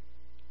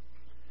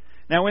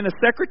 Now, when the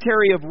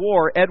Secretary of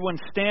War, Edwin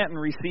Stanton,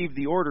 received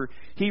the order,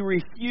 he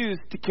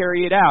refused to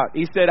carry it out.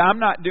 He said, "I'm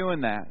not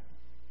doing that."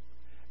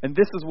 And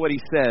this is what he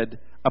said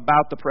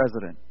about the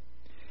president.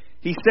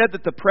 He said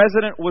that the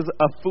president was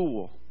a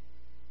fool.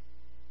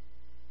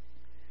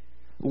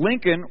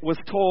 Lincoln was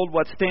told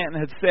what Stanton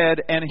had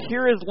said, and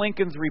here is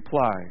Lincoln's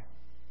reply.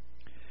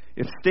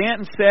 "If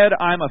Stanton said,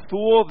 'I'm a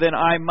fool,' then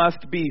I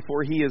must be,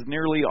 for he is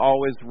nearly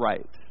always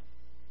right."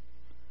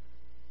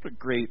 What a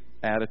great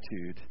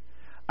attitude.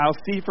 "I'll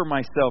see for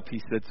myself,"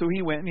 he said. So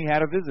he went and he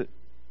had a visit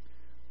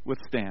with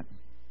Stanton.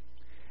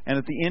 And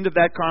at the end of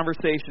that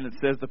conversation, it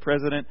says the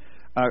president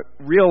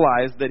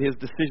realized that his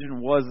decision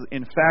was,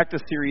 in fact, a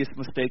serious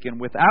mistake, and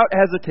without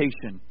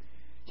hesitation,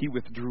 he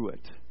withdrew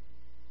it.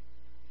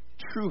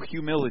 True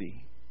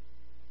humility.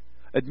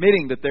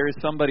 Admitting that there is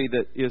somebody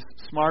that is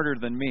smarter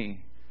than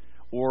me,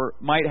 or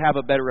might have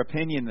a better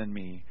opinion than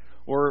me,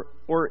 or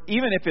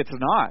even if it's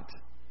not,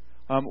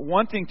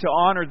 wanting to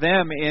honor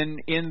them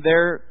in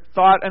their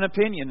thought and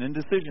opinion and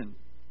decision.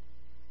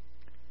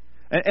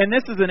 And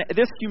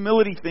this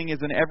humility thing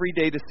is an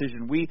everyday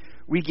decision.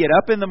 We get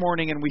up in the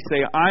morning and we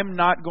say, "I'm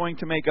not going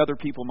to make other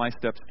people my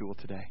step stool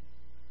today."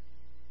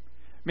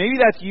 Maybe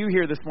that's you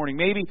here this morning.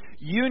 Maybe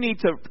you need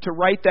to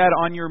write that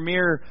on your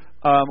mirror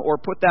or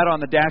put that on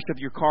the dash of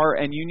your car,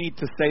 and you need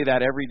to say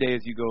that every day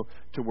as you go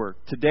to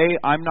work. Today,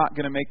 I'm not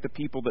going to make the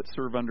people that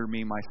serve under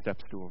me my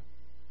step stool.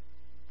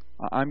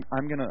 I'm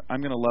going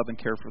to love and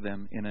care for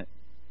them in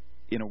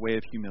a way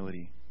of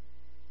humility.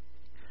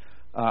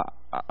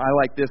 I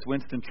like this.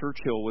 Winston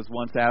Churchill was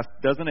once asked,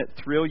 "Doesn't it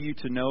thrill you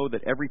to know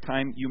that every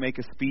time you make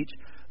a speech,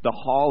 the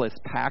hall is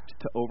packed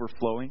to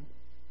overflowing?"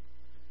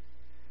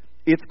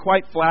 "It's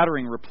quite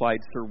flattering," replied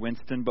Sir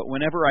Winston, "but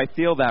whenever I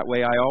feel that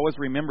way, I always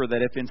remember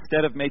that if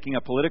instead of making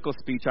a political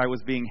speech I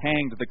was being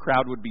hanged, the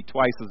crowd would be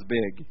twice as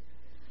big."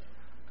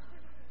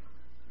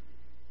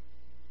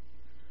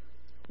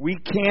 We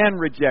can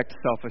reject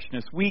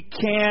selfishness. We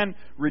can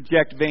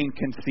reject vain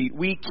conceit.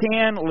 We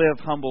can live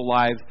humble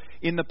lives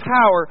in the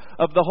power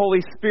of the Holy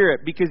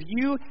Spirit, because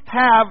you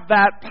have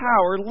that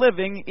power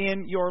living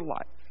in your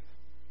life.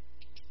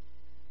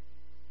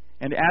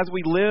 And as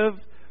we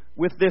live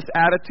with this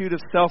attitude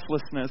of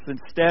selflessness,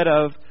 instead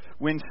of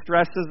when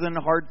stresses and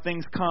hard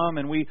things come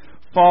and we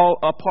fall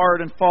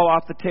apart and fall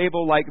off the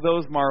table like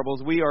those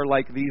marbles, we are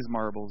like these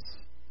marbles.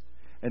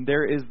 And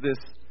there is this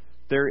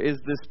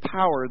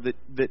power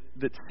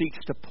that seeks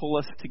to pull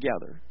us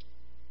together.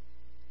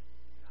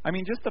 I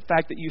mean, just the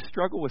fact that you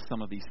struggle with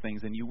some of these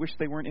things and you wish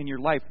they weren't in your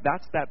life,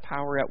 that's that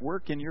power at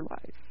work in your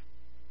life.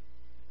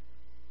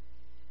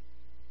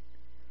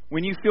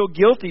 When you feel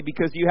guilty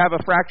because you have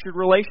a fractured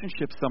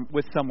relationship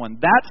with someone,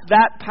 that's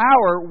that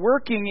power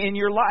working in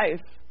your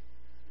life.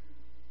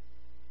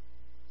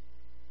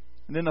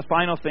 And then the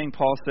final thing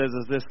Paul says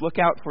is this: look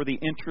out for the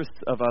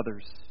interests of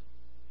others.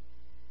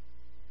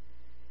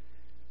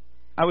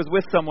 I was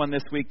with someone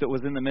this week that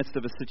was in the midst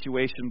of a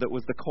situation that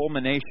was the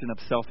culmination of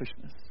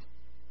selfishness.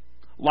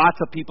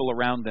 Lots of people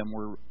around them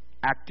were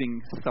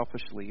acting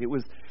selfishly. It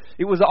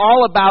was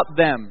all about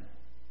them.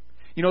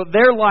 You know,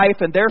 their life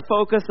and their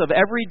focus of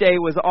every day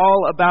was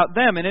all about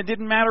them. And it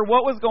didn't matter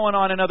what was going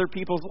on in other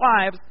people's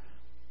lives.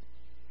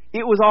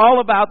 It was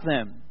all about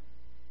them.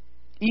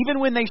 Even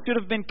when they should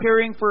have been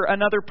caring for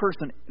another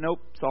person. Nope,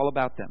 it's all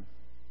about them.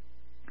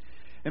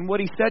 And what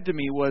he said to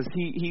me was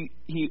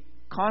he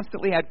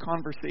constantly had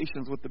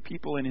conversations with the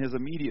people in his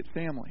immediate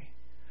family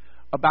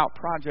about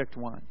Project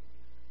One.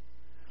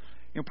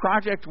 You know,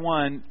 Project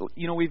One,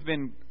 you know, we've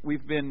been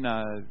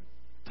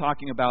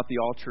talking about the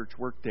All-Church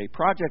Workday.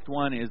 Project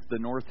One is the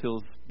North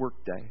Hills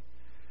Workday.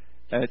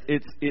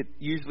 It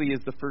usually is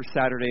the first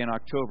Saturday in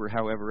October.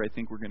 However, I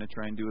think we're going to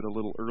try and do it a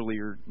little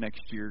earlier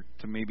next year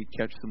to maybe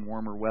catch some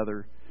warmer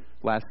weather.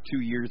 Last 2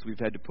 years we've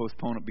had to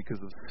postpone it because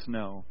of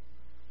snow.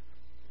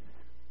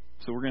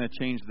 So we're going to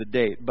change the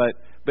date. But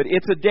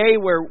it's a day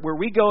where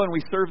we go and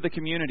we serve the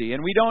community.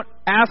 And we don't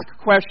ask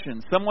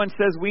questions. Someone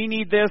says we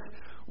need this,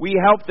 we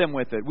help them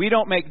with it. We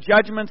don't make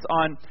judgments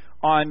on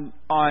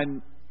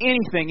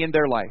anything in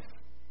their life.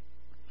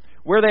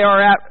 Where they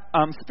are at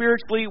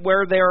spiritually,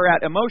 where they are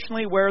at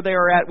emotionally, where they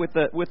are at with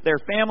their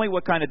family,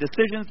 what kind of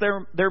decisions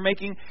they're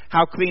making,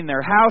 how clean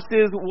their house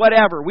is,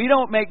 whatever. We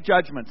don't make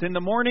judgments. In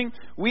the morning,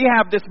 we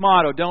have this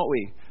motto, don't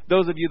we?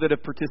 Those of you that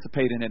have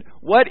participated in it.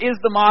 What is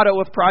the motto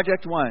of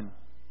Project One?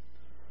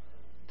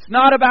 It's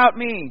not about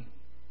me.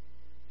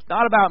 It's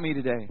not about me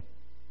today.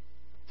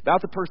 It's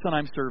about the person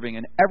I'm serving,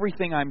 and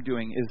everything I'm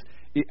doing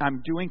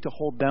I'm doing to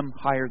hold them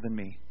higher than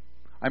me.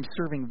 I'm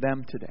serving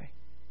them today.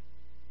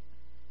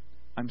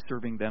 I'm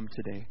serving them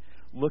today.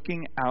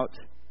 Looking out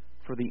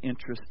for the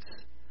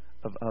interests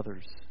of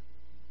others.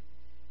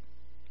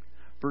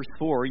 Verse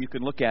 4, you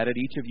can look at it.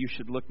 Each of you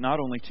should look not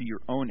only to your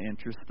own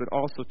interests, but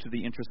also to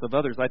the interests of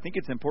others. I think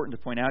it's important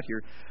to point out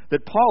here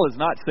that Paul is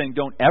not saying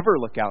don't ever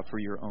look out for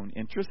your own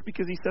interests,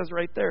 because he says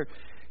right there,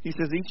 he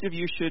says each of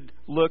you should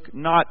look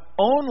not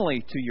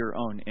only to your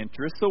own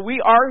interests. So we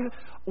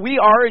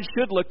are and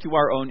should look to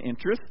our own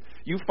interests.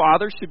 You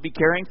fathers should be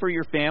caring for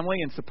your family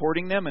and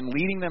supporting them and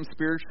leading them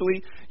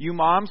spiritually. You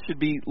moms should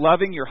be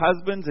loving your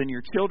husbands and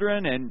your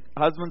children. And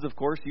husbands, of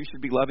course, you should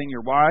be loving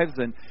your wives.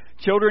 And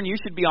children, you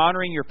should be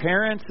honoring your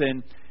parents.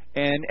 And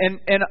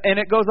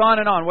it goes on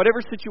and on. Whatever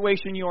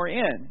situation you are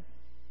in,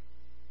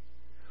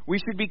 we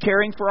should be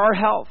caring for our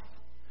health.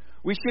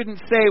 We shouldn't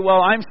say, well,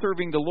 I'm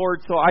serving the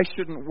Lord, so I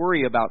shouldn't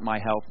worry about my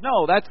health.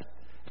 No, that's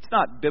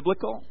not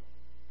biblical.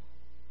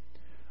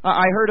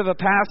 I heard of a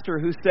pastor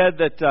who said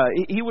that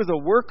he was a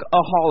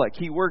workaholic.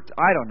 He worked,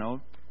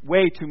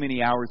 way too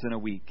many hours in a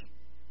week.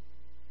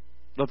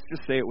 Let's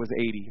just say it was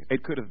 80.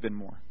 It could have been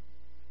more.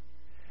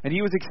 And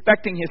he was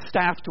expecting his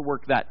staff to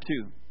work that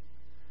too.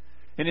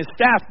 And his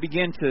staff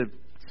began to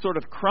sort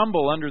of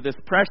crumble under this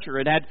pressure,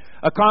 and had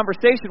a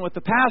conversation with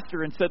the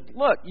pastor and said,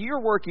 look,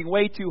 you're working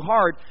way too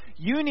hard.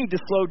 You need to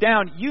slow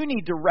down. You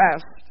need to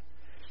rest.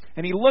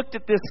 And he looked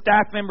at this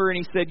staff member and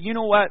he said, you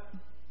know what?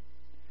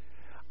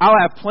 I'll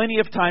have plenty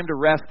of time to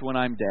rest when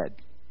I'm dead.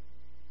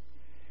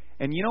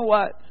 And you know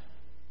what?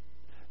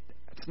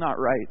 That's not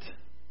right.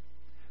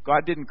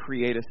 God didn't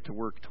create us to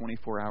work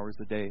 24 hours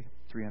a day,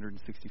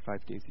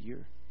 365 days a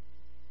year.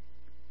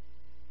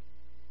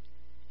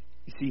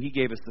 You see, He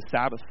gave us the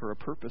Sabbath for a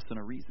purpose and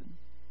a reason,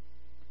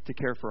 to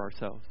care for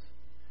ourselves.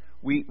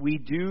 We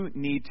do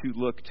need to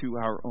look to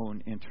our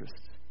own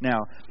interests. Now,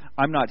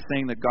 I'm not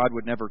saying that God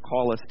would never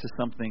call us to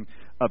something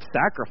of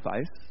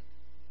sacrifice.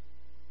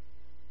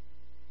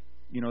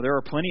 You know, there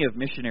are plenty of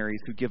missionaries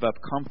who give up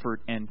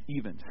comfort and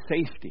even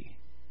safety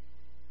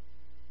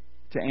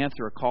to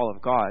answer a call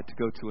of God to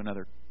go to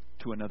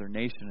another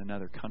nation,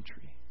 another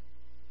country.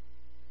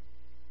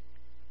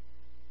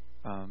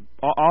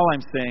 All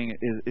I'm saying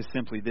is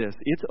simply this: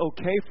 it's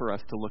okay for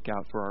us to look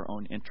out for our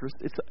own interests.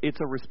 It's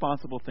a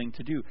responsible thing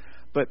to do.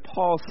 But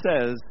Paul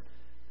says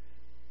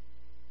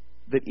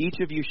that each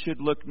of you should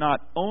look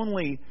not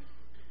only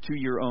to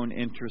your own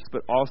interest,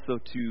 but also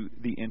to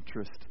the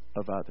interest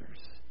of others.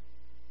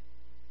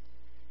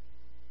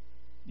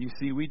 You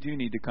see, we do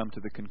need to come to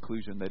the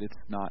conclusion that it's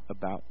not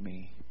about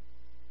me.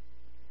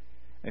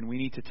 And we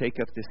need to take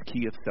up this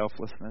key of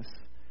selflessness.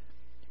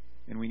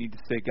 And we need to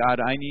say, God,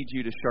 I need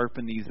you to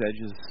sharpen these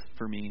edges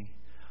for me.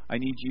 I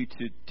need you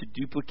to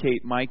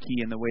duplicate my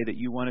key in the way that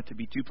you want it to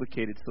be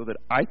duplicated, so that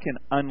I can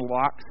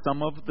unlock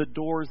some of the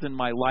doors in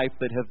my life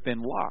that have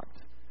been locked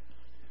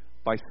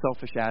by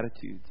selfish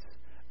attitudes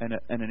and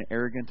an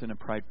arrogant and a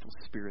prideful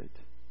spirit.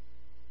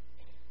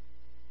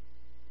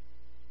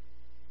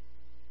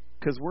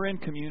 Because we're in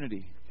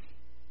community.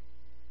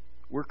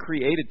 We're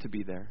created to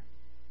be there.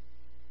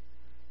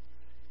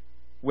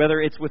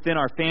 Whether it's within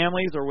our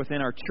families or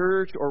within our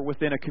church or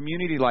within a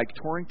community like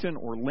Torrington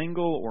or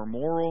Lingle or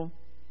Morrill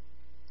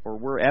or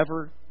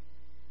wherever,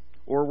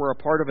 or we're a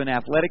part of an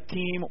athletic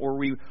team, or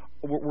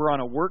we're on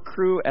a work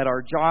crew at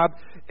our job.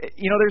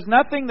 You know, there's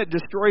nothing that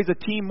destroys a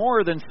team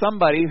more than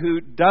somebody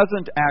who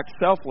doesn't act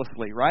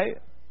selflessly, right?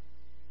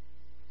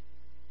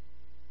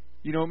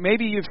 You know,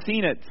 maybe you've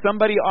seen it.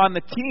 Somebody on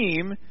the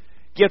team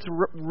gets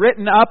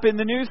written up in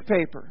the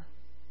newspaper.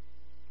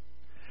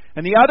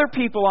 And the other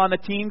people on the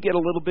team get a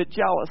little bit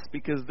jealous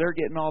because they're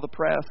getting all the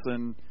press,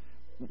 and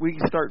we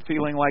start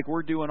feeling like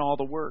we're doing all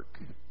the work.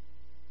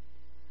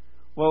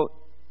 Well,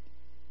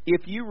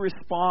 if you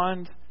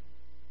respond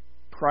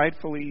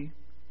pridefully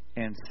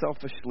and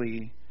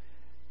selfishly,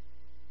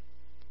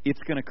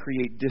 it's going to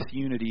create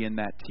disunity in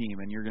that team,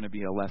 and you're going to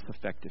be a less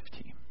effective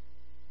team.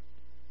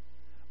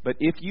 But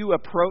if you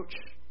approach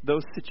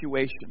those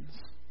situations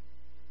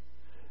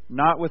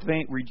not with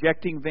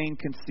rejecting vain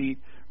conceit,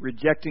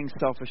 rejecting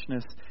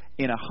selfishness,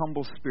 in a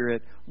humble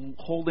spirit,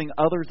 holding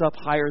others up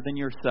higher than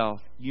yourself,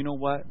 you know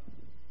what?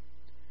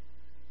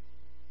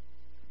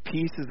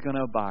 Peace is going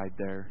to abide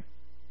there.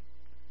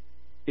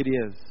 It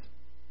is.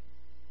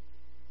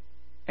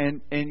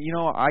 And you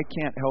know, I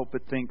can't help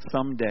but think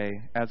someday,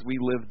 as we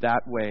live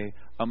that way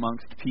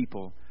amongst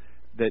people,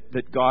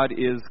 that God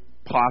is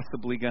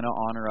possibly going to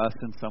honor us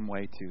in some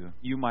way too.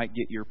 You might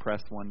get your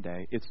press one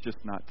day. It's just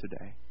not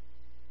today.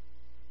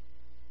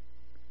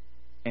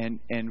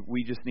 And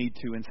we just need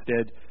to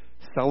instead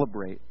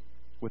celebrate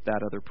with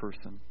that other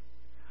person.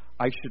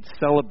 I should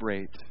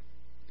celebrate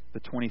the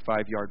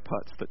 25-yard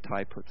putts that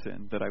Ty puts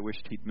in that I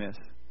wished he'd miss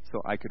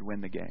so I could win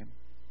the game.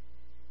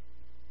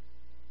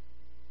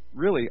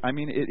 Really, I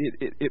mean,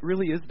 it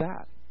really is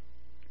that.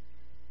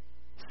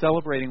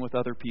 Celebrating with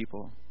other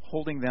people,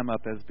 holding them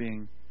up as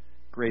being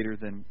greater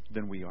than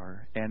we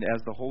are. And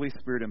as the Holy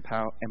Spirit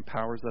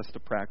empowers us to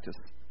practice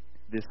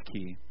this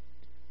key,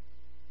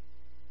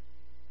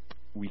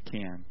 we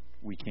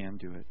can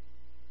do it.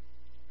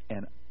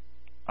 And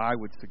I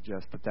would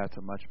suggest that that's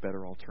a much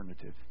better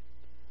alternative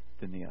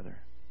than the other.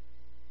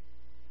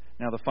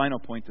 Now, the final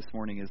point this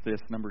morning is this.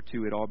 Number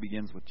 2, it all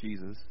begins with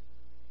Jesus.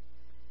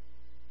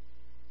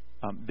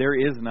 There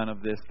is none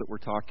of this that we're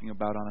talking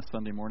about on a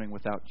Sunday morning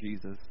without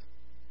Jesus.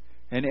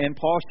 And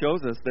Paul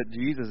shows us that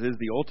Jesus is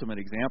the ultimate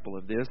example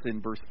of this. In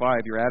verse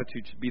 5, your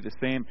attitude should be the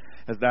same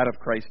as that of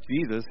Christ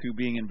Jesus, who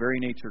being in very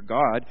nature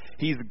God,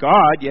 He's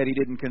God, yet He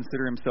didn't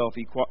consider Himself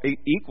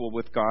equal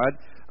with God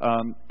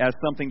as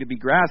something to be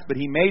grasped, but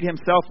He made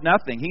Himself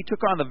nothing. He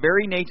took on the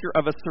very nature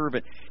of a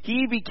servant.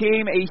 He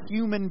became a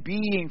human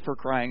being, for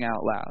crying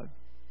out loud.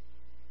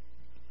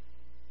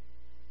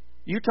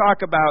 You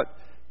talk about,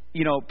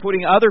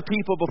 putting other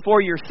people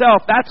before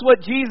yourself. That's what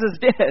Jesus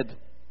did.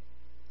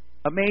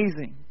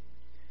 Amazing.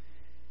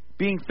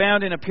 Being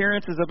found in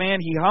appearance as a man,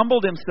 He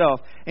humbled Himself,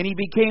 and He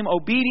became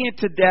obedient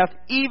to death,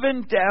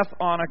 even death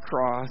on a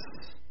cross.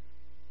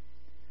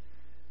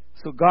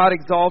 So God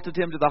exalted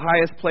Him to the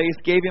highest place,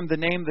 gave Him the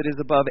name that is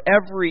above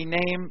every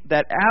name,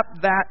 that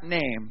at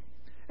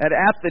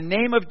the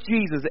name of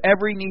Jesus,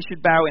 every knee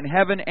should bow in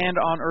heaven and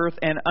on earth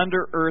and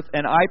under earth.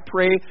 And I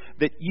pray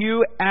that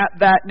you, at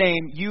that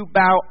name, you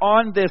bow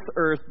on this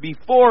earth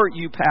before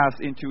you pass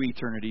into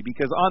eternity.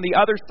 Because on the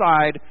other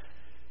side,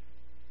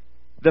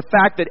 the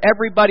fact that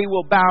everybody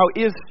will bow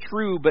is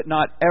true, but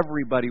not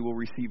everybody will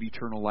receive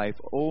eternal life.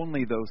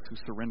 Only those who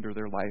surrender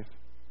their life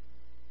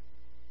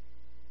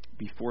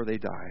before they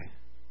die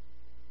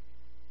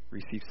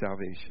receive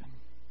salvation.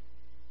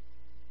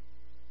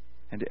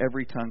 And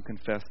every tongue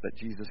confess that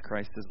Jesus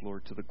Christ is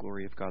Lord, to the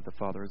glory of God the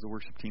Father. As the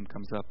worship team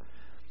comes up,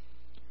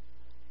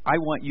 I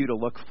want you to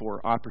look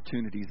for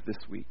opportunities this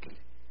week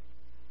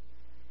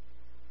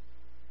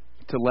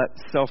to let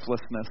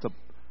selflessness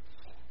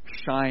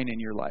shine in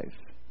your life.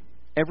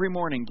 Every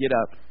morning, get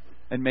up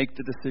and make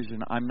the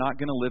decision. I'm not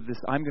going to live this.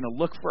 I'm going to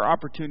look for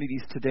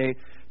opportunities today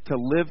to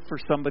live for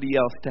somebody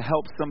else, to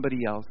help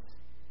somebody else.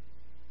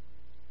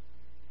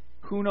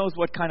 Who knows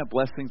what kind of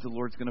blessings the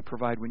Lord's going to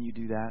provide when you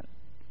do that?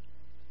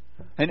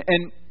 And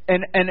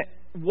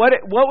what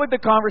would the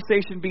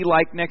conversation be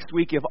like next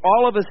week if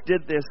all of us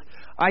did this?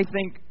 I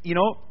think,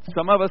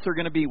 some of us are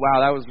going to be, wow,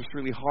 that was just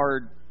really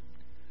hard.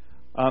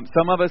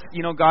 Some of us,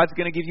 God's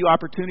going to give you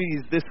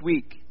opportunities this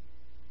week.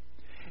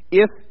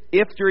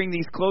 If during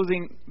this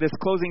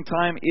closing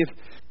time,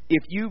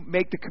 if you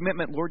make the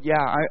commitment, Lord,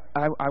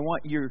 I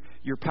want your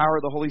power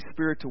of the Holy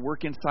Spirit to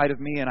work inside of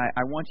me, and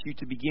I want you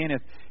to begin.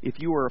 If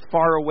you are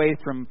far away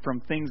from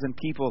things and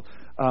people,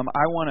 I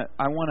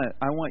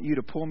want you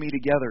to pull me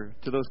together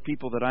to those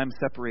people that I'm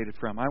separated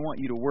from. I want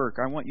you to work.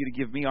 I want you to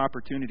give me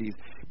opportunities.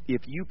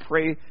 If you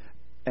pray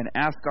and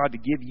ask God to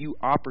give you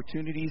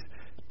opportunities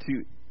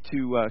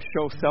to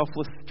show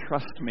selfless,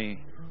 trust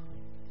me,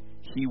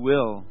 He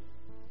will.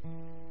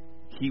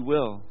 He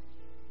will.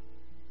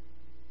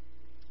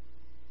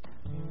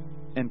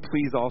 And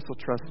please also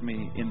trust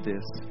me in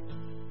this,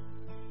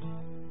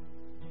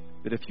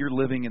 that if you're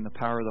living in the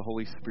power of the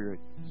Holy Spirit,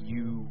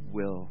 you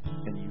will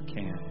and you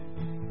can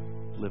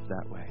live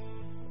that way.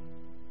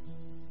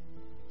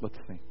 Let's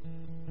sing.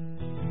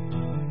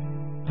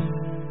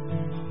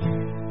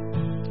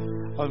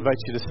 I'll invite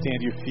you to stand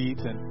to your feet,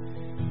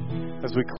 and as we